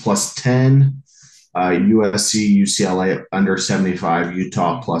 Syracuse plus 10, USC, UCLA under 75,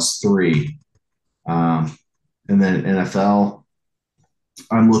 Utah plus 3. And then NFL,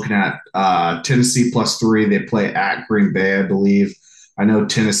 I'm looking at Tennessee plus 3. They play at Green Bay, I believe. I know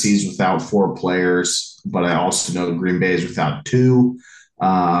Tennessee's without 4 players, but I also know Green Bay is without 2.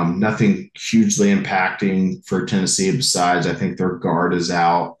 Nothing hugely impacting for Tennessee besides I think their guard is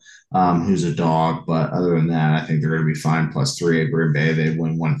out, who's a dog. But other than that, I think they're going to be fine. +3 at Green Bay. They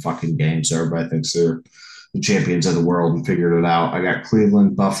win one fucking game, so everybody thinks they're the champions of the world and figured it out. I got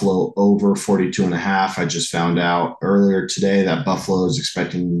Cleveland, Buffalo over 42.5. I just found out earlier today that Buffalo is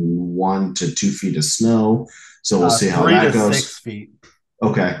expecting 1 to 2 feet of snow. So we'll see how that goes. 6 feet.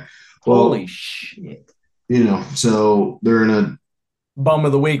 Okay. Well, Holy shit. So they're in a bum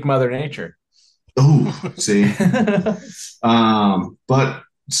of the week, Mother Nature. Oh, see. But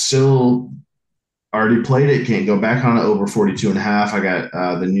still already played it. Can't go back on it. Over 42.5. I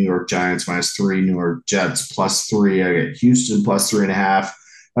got the New York Giants -3, New York Jets +3. I got Houston +3.5.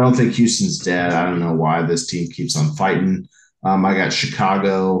 I don't think Houston's dead. I don't know why this team keeps on fighting. I got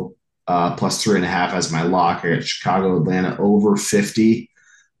Chicago +3.5 as my lock. I got Chicago, Atlanta over 50.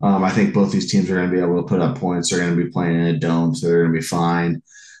 I think both these teams are going to be able to put up points. They're going to be playing in a dome, so they're going to be fine.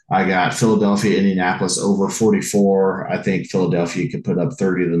 I got Philadelphia, Indianapolis over 44. I think Philadelphia could put up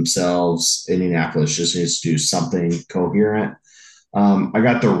 30 themselves. Indianapolis just needs to do something coherent. I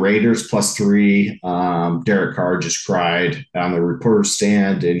got the Raiders +3. Derek Carr just cried on the reporter's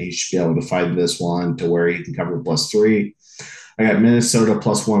stand, and he should be able to fight this one to where he can cover +3. I got Minnesota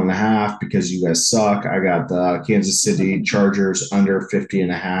 +1.5 because you guys suck. I got the Kansas City Chargers under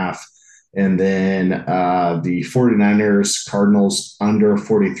 50.5. And then the 49ers, Cardinals under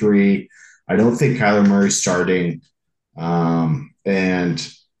 43. I don't think Kyler Murray's starting. And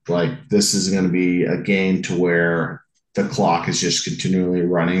this is going to be a game to where the clock is just continually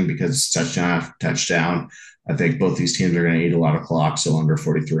running because it's touchdown after touchdown. I think both these teams are going to eat a lot of clock, so under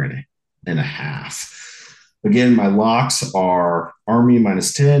 43.5. Again, my locks are Army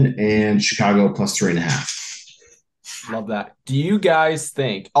 -10 and Chicago +3.5. Love that. Do you guys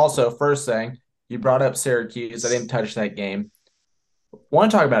think, also, first thing, you brought up Syracuse. I didn't touch that game. Want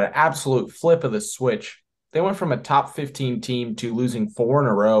to talk about an absolute flip of the switch. They went from a top 15 team to losing 4 in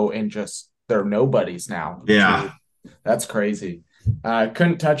a row and just they're nobodies now. Yeah. That's crazy.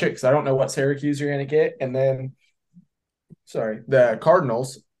 Couldn't touch it because I don't know what Syracuse you're going to get. And then, the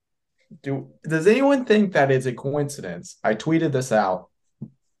Cardinals. Does anyone think that is a coincidence? I tweeted this out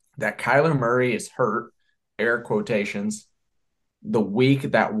that Kyler Murray is hurt, air quotations, the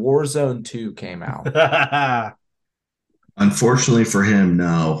week that Warzone 2 came out. Unfortunately for him,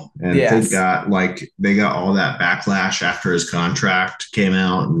 no. And yes. they got all that backlash after his contract came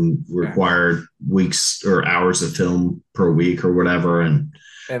out and required weeks or hours of film per week or whatever. And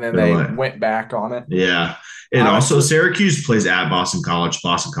then they went back on it. Yeah. And also Syracuse plays at Boston College.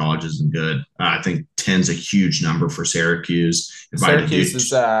 Boston College isn't good. I think 10's a huge number for Syracuse. Syracuse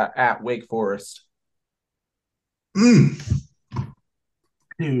is at Wake Forest. Dude,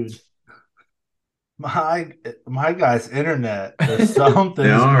 my guy's internet. There's something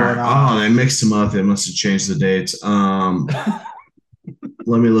going on. Oh, they mixed them up. They must have changed the dates. Let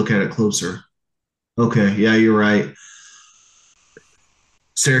me look at it closer. Okay, yeah, you're right.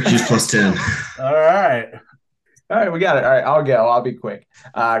 Syracuse +10. All right, we got it. All right, I'll go. I'll be quick.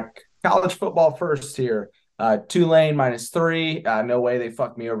 College football first here. Tulane -3. No way they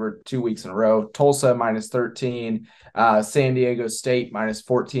fucked me over 2 weeks in a row. Tulsa -13. San Diego State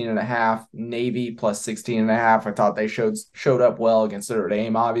 -14.5. Navy +16.5. I thought they showed up well against Notre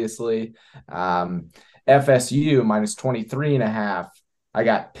Dame, obviously. FSU -23.5. I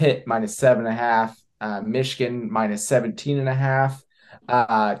got Pitt -7.5. Michigan -17.5.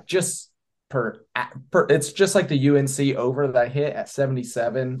 It's just like the UNC over that hit at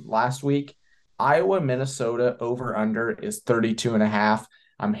 77 last week. Iowa, Minnesota over under is 32.5.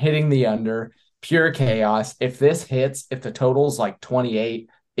 I'm hitting the under. Pure chaos. If this hits, if the total's like 28,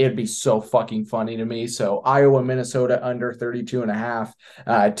 it'd be so fucking funny to me. So Iowa, Minnesota under 32.5.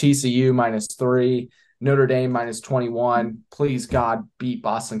 TCU -3. Notre Dame -21. Please, God, beat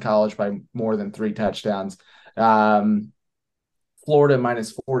Boston College by more than 3 touchdowns. Florida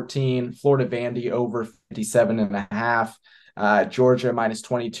 -14. Florida Vandy over 57.5. Georgia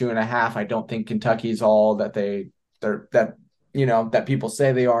 -22.5. I don't think Kentucky's all that that people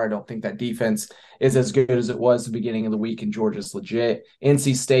say they are. I don't think that defense is as good as it was the beginning of the week, and Georgia's legit.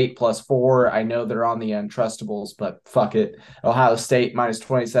 NC State +4. I know they're on the untrustables, but fuck it. Ohio State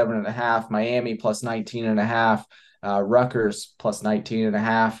 -27.5. Miami +19.5. Rutgers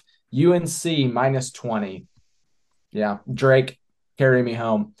 +19.5. UNC -20. Yeah, Drake, carry me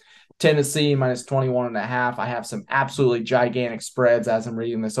home. Tennessee -21.5. I have some absolutely gigantic spreads as I'm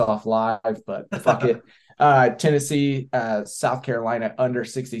reading this off live, but fuck it. Tennessee, South Carolina under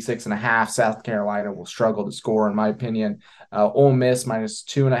 66.5. South Carolina will struggle to score, in my opinion. Ole Miss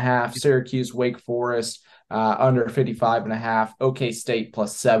 -2.5. Syracuse, Wake Forest. under 55.5. OK State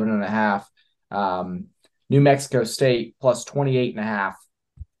plus 7.5. New Mexico State plus 28.5.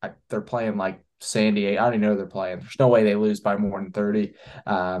 They're playing like San Diego. I don't even know they're playing. There's no way they lose by more than 30.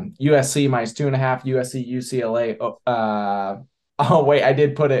 USC minus 2.5. USC UCLA. Oh wait, I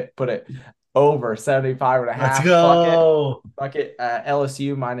did put it over 75.5. Let's go. Fuck it.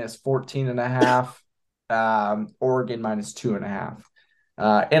 LSU minus 14.5. Oregon minus 2.5.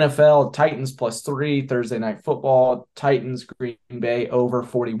 NFL Titans plus 3 Thursday night football. Titans Green Bay over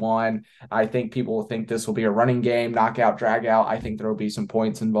 41. I think people will think this will be a running game, knockout, drag out. I think there will be some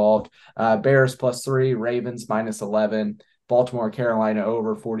points involved. Bears plus 3, Ravens minus 11, Baltimore Carolina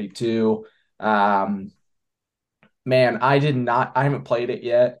over 42. Man, I haven't played it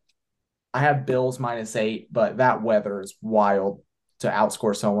yet. I have Bills minus 8, but that weather is wild to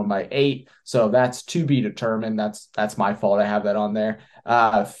outscore someone by 8. So that's to be determined. That's my fault. I have that on there.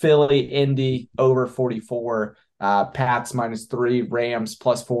 Philly, Indy over 44. Pats minus 3. Rams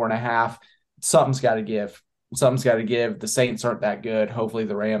plus 4.5. Something's got to give. The Saints aren't that good. Hopefully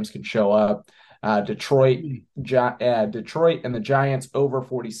the Rams can show up. Detroit and the Giants over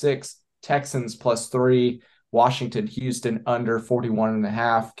 46. Texans plus 3. Washington, Houston under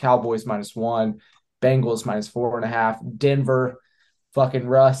 41.5. Cowboys minus 1. Bengals minus 4.5. Denver, fucking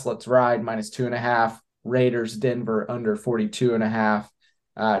Russ, let's ride minus 2.5. Raiders, Denver under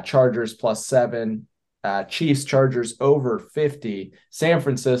 42.5. Chargers plus 7. Chiefs, Chargers over 50. San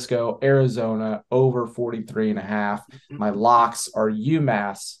Francisco, Arizona over 43.5. My locks are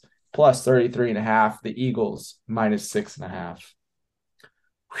UMass plus 33.5. The Eagles minus 6.5.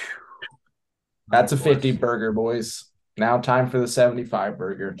 That's a 50 burger, boys. Now time for the 75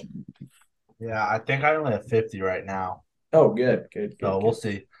 burger. Yeah, I think I only have 50 right now. Oh, good. So we'll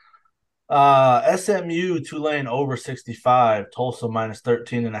see. SMU Tulane over 65, Tulsa minus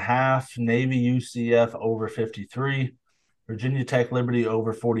 13.5, Navy UCF over 53, Virginia Tech Liberty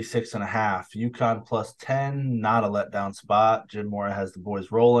over 46.5, UConn plus 10, not a letdown spot. Jim Mora has the boys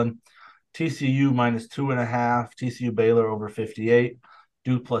rolling. TCU minus 2.5, TCU Baylor over 58,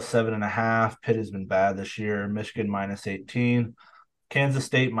 Duke plus 7.5. Pitt has been bad this year. Michigan minus 18. Kansas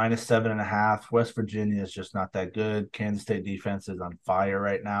State minus 7.5. West Virginia is just not that good. Kansas State defense is on fire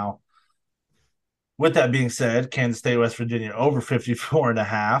right now. With that being said, Kansas State, West Virginia over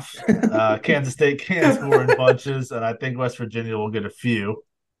 54.5. Kansas State can score in bunches, and I think West Virginia will get a few.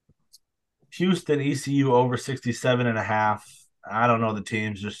 Houston, ECU over 67.5. I don't know the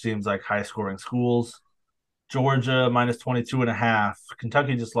teams, just seems like high scoring schools. Georgia minus 22.5.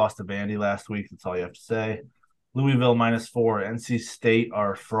 Kentucky just lost to Vandy last week. That's all you have to say. Louisville minus 4. NC State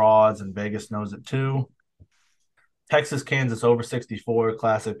are frauds, and Vegas knows it too. Texas, Kansas over 64.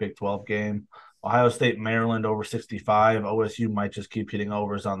 Classic Big 12 game. Ohio State, Maryland over 65. OSU might just keep hitting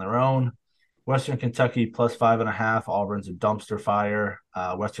overs on their own. Western Kentucky plus 5.5. Auburn's a dumpster fire.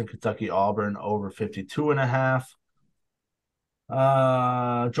 Western Kentucky, Auburn over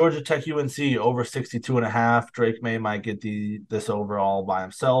 52.5. Georgia Tech UNC over 62.5. Drake May might get this over all by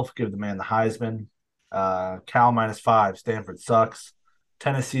himself. Give the man the Heisman. Cal minus 5. Stanford sucks.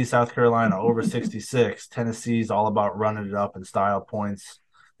 Tennessee, South Carolina over 66. Tennessee's all about running it up in style points.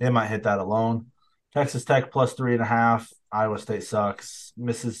 They might hit that alone. Texas Tech plus 3.5. Iowa State sucks.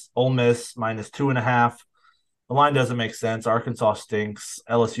 Ole Miss minus 2.5. The line doesn't make sense. Arkansas stinks.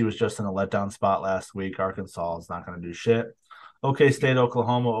 LSU was just in a letdown spot last week. Arkansas is not going to do shit. OK State,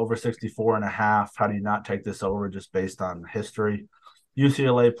 Oklahoma over 64.5. How do you not take this over just based on history?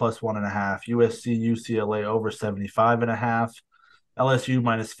 UCLA plus 1.5. USC, UCLA over 75.5. LSU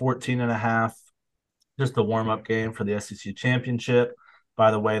minus 14.5. Just a warm-up game for the SEC championship.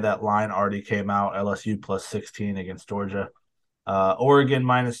 By the way, that line already came out. LSU plus 16 against Georgia. Oregon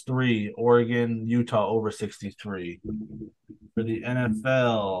minus 3. Oregon, Utah over 63. For the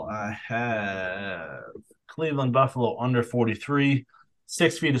NFL, I have Cleveland, Buffalo under 43.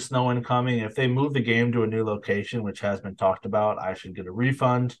 6 feet of snow incoming. If they move the game to a new location, which has been talked about, I should get a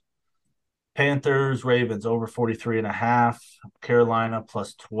refund. Panthers, Ravens over 43.5. Carolina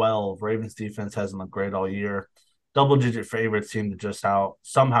plus 12. Ravens defense hasn't looked great all year. Double-digit favorites seem to just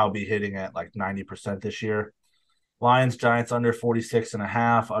somehow be hitting at like 90% this year. Lions, Giants under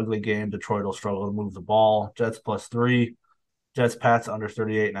 46.5. Ugly game. Detroit will struggle to move the ball. Jets plus 3. Jets, Pats under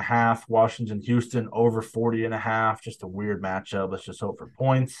 38.5. Washington, Houston over 40.5. Just a weird matchup. Let's just hope for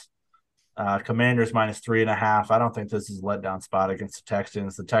points. Commanders minus 3.5. I don't think this is a letdown spot against the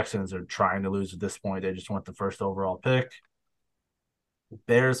Texans. The Texans are trying to lose at this point. They just want the first overall pick.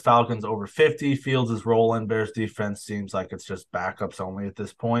 Bears, Falcons over 50. Fields is rolling. Bears defense seems like it's just backups only at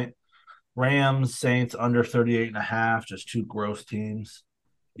this point. Rams, Saints under 38.5. Just two gross teams.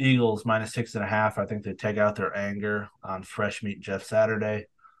 Eagles -6.5. I think they take out their anger on fresh meat Jeff Saturday.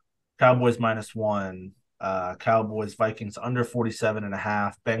 Cowboys -1. Cowboys Vikings under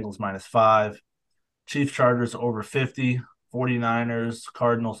 47.5. Bengals -5. Chiefs Chargers over 50. 49ers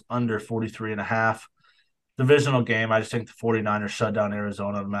Cardinals under 43.5. Divisional game. I just think the 49ers shut down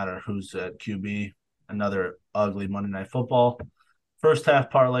Arizona no matter who's at QB. Another ugly Monday Night Football. First half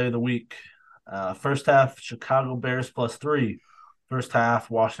parlay of the week. First half Chicago Bears +3. First half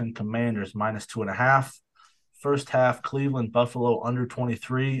Washington Commanders -2.5. First half Cleveland Buffalo under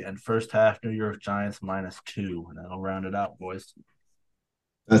 23, and first half New York Giants -2. And that'll round it out, boys.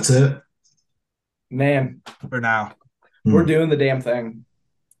 That's it. Man, For now. we're doing the damn thing.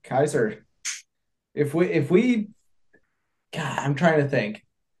 Kaiser, if we God, I'm trying to think.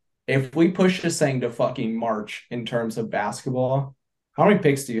 If we push this thing to fucking March in terms of basketball, how many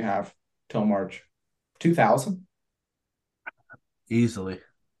picks do you have till March? 2,000? Easily.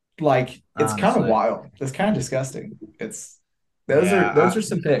 Like, it's kind of Honestly. wild. It's kind of disgusting. Those are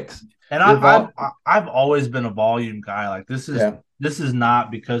some picks. And I've always been a volume guy. Like this is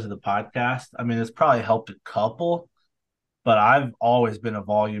not because of the podcast. I mean, it's probably helped a couple, but I've always been a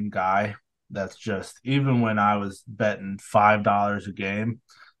volume guy. That's just even when I was betting $5 a game,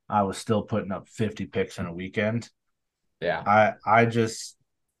 I was still putting up 50 picks in a weekend. Yeah.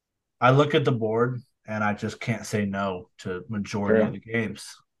 I look at the board and I just can't say no to majority of the games.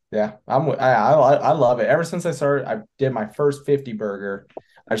 Yeah, I love it. Ever since I did my first 50 burger.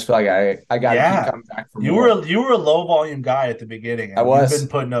 I just feel like I got to keep coming back for more. You were a low volume guy at the beginning. And I was. You've been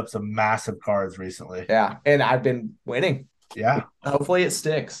putting up some massive cards recently. Yeah, and I've been winning. Yeah. Hopefully it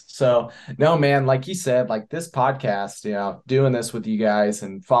sticks. So, no, man, like you said, like this podcast, doing this with you guys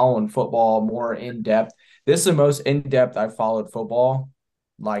and following football more in depth. This is the most in depth I've followed football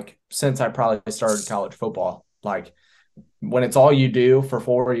like since I probably started college football. Like when it's all you do for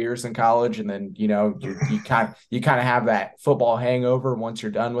 4 years in college, and then you kind of have that football hangover once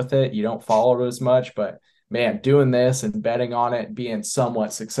you're done with it. You don't follow it as much, but man, doing this and betting on it, being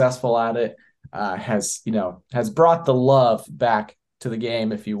somewhat successful at it, has brought the love back to the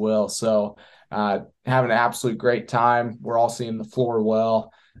game, if you will. So having an absolute great time. We're all seeing the floor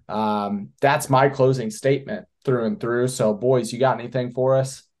well. That's my closing statement through and through. So boys, you got anything for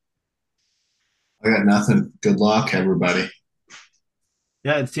us? I got nothing. Good luck, everybody.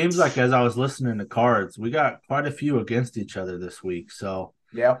 Yeah, it seems like as I was listening to cards, we got quite a few against each other this week. So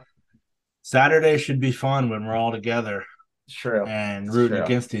Yep. Saturday should be fun when we're all together True. and rooting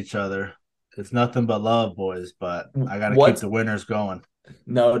against each other. It's nothing but love, boys, but I got to keep the winners going.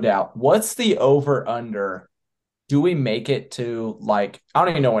 No doubt. What's the over under? Do we make it to I don't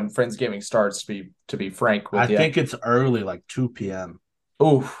even know when Friendsgiving starts, to be frank with you. I think it's early, like 2 p.m.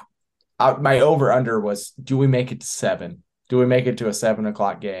 Oof. My over under was, do we make it to 7? Do we make it to a 7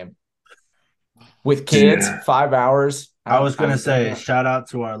 o'clock game? With kids, 5 hours. I was going to say, shout out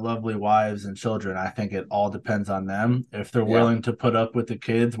to our lovely wives and children. I think it all depends on them. If they're willing to put up with the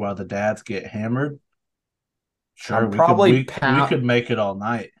kids while the dads get hammered, sure, we could make it all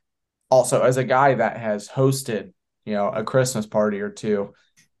night. Also, as a guy that has hosted, a Christmas party or two,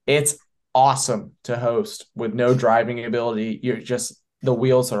 it's awesome to host with no driving ability. The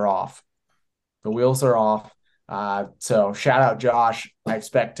wheels are off. The wheels are off. So shout out Josh. I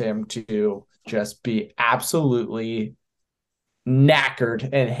expect him to just be absolutely knackered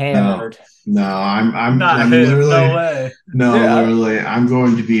and hammered. No, I'm literally no way. No, literally, I'm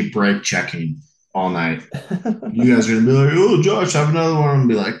going to be brake checking all night. You guys are gonna be like, "Oh, Josh, have another one." I'm gonna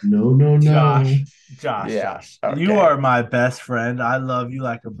be like, "No, Josh. Okay. You are my best friend. I love you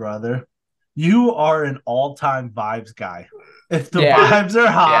like a brother. You are an all-time vibes guy. If the vibes are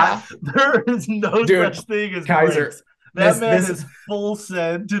hot, there is no such thing as Kaiser. Breaks. That man is full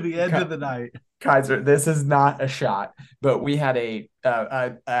send to the end of the night. Kaiser, this is not a shot, but we had a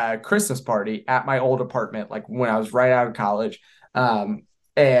Christmas party at my old apartment, like when I was right out of college,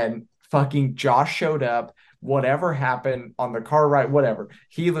 and fucking Josh showed up. Whatever happened on the car ride, whatever.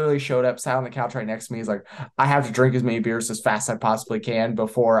 He literally showed up, sat on the couch right next to me. He's like, I have to drink as many beers as fast as I possibly can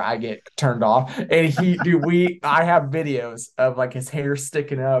before I get turned off. And I have videos of like his hair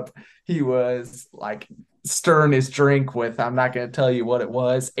sticking up. He was like stirring his drink with, I'm not going to tell you what it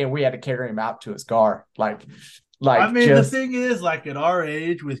was. And we had to carry him out to his car. Like, I mean, the thing is, like at our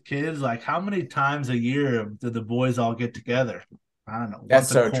age with kids, like how many times a year do the boys all get together? I don't know. That's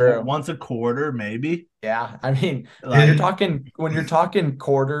so true. Once a quarter, maybe. Yeah, I mean, when you're talking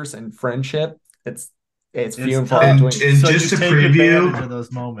quarters and friendship, it's few and far between. And so just to preview of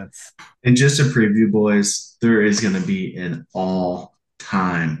those moments. And just to preview, boys, there is going to be an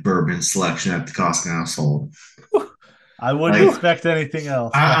all-time bourbon selection at the Costco household. I wouldn't expect anything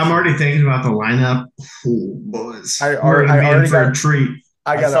else. I'm already thinking about the lineup. Ooh, boys, I we're gonna be in for a got treat.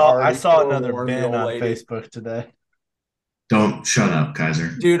 I saw another bin on Facebook today. Don't shut up,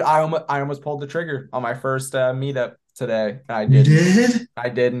 Kaiser. Dude, I almost pulled the trigger on my first meetup today. I You didn't. did? I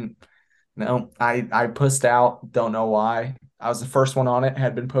didn't. No, I pussed out. Don't know why. I was the first one on it.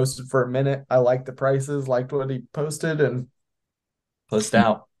 Had been posted for a minute. I liked the prices, liked what he posted, and pussed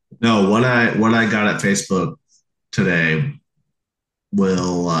out. No, what I got at Facebook today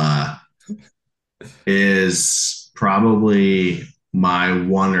will is probably my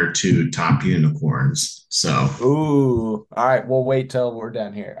one or two top unicorns. So, Ooh, all right. We'll wait till we're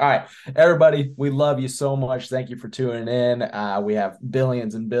done here. All right, everybody, we love you so much. Thank you for tuning in. We have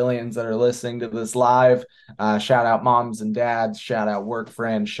billions and billions that are listening to this live. Shout out moms and dads. Shout out work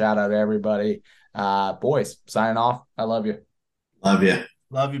friends. Shout out everybody. Boys, signing off. I love you. love you.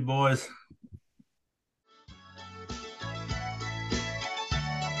 Love you, boys.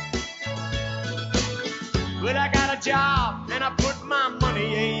 But I got a job and I put my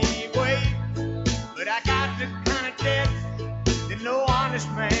money away. But I got the kind of debt that no honest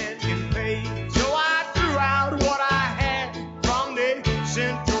man can pay. So I threw out what I had from the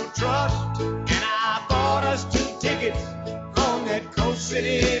Central Trust, and I bought us 2 tickets on that Coast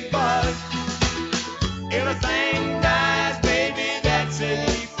City bus. Everything dies, baby, that's a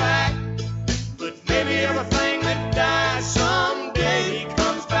fact. But maybe everything that dies someday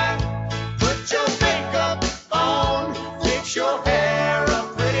comes back. Put your makeup on, fix your hair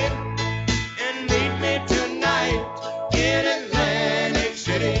up pretty, and meet me tonight in Atlantic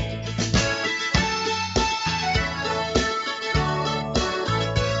City.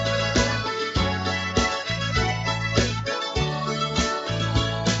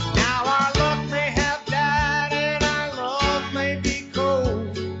 Now our luck may have died and our love may be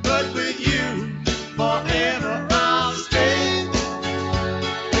cold, but with you forever I'll stay.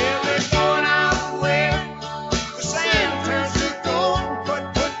 We'll be going out where the sand turns to gold,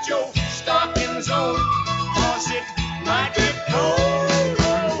 but put your stockings on, 'cause it might get cold.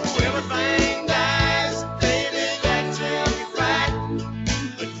 Oh, everything dies, baby, that's a fact.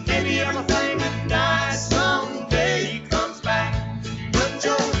 But maybe everything that dies someday comes back. Put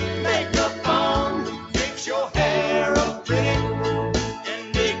your makeup on, fix your hair up pretty,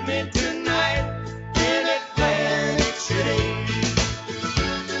 and meet me tonight in Atlantic City.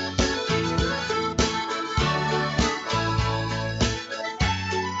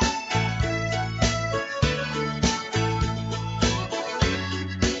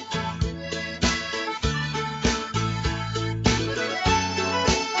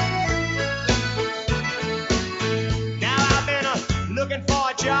 Now I've been looking for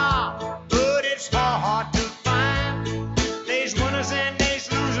a job, but it's hard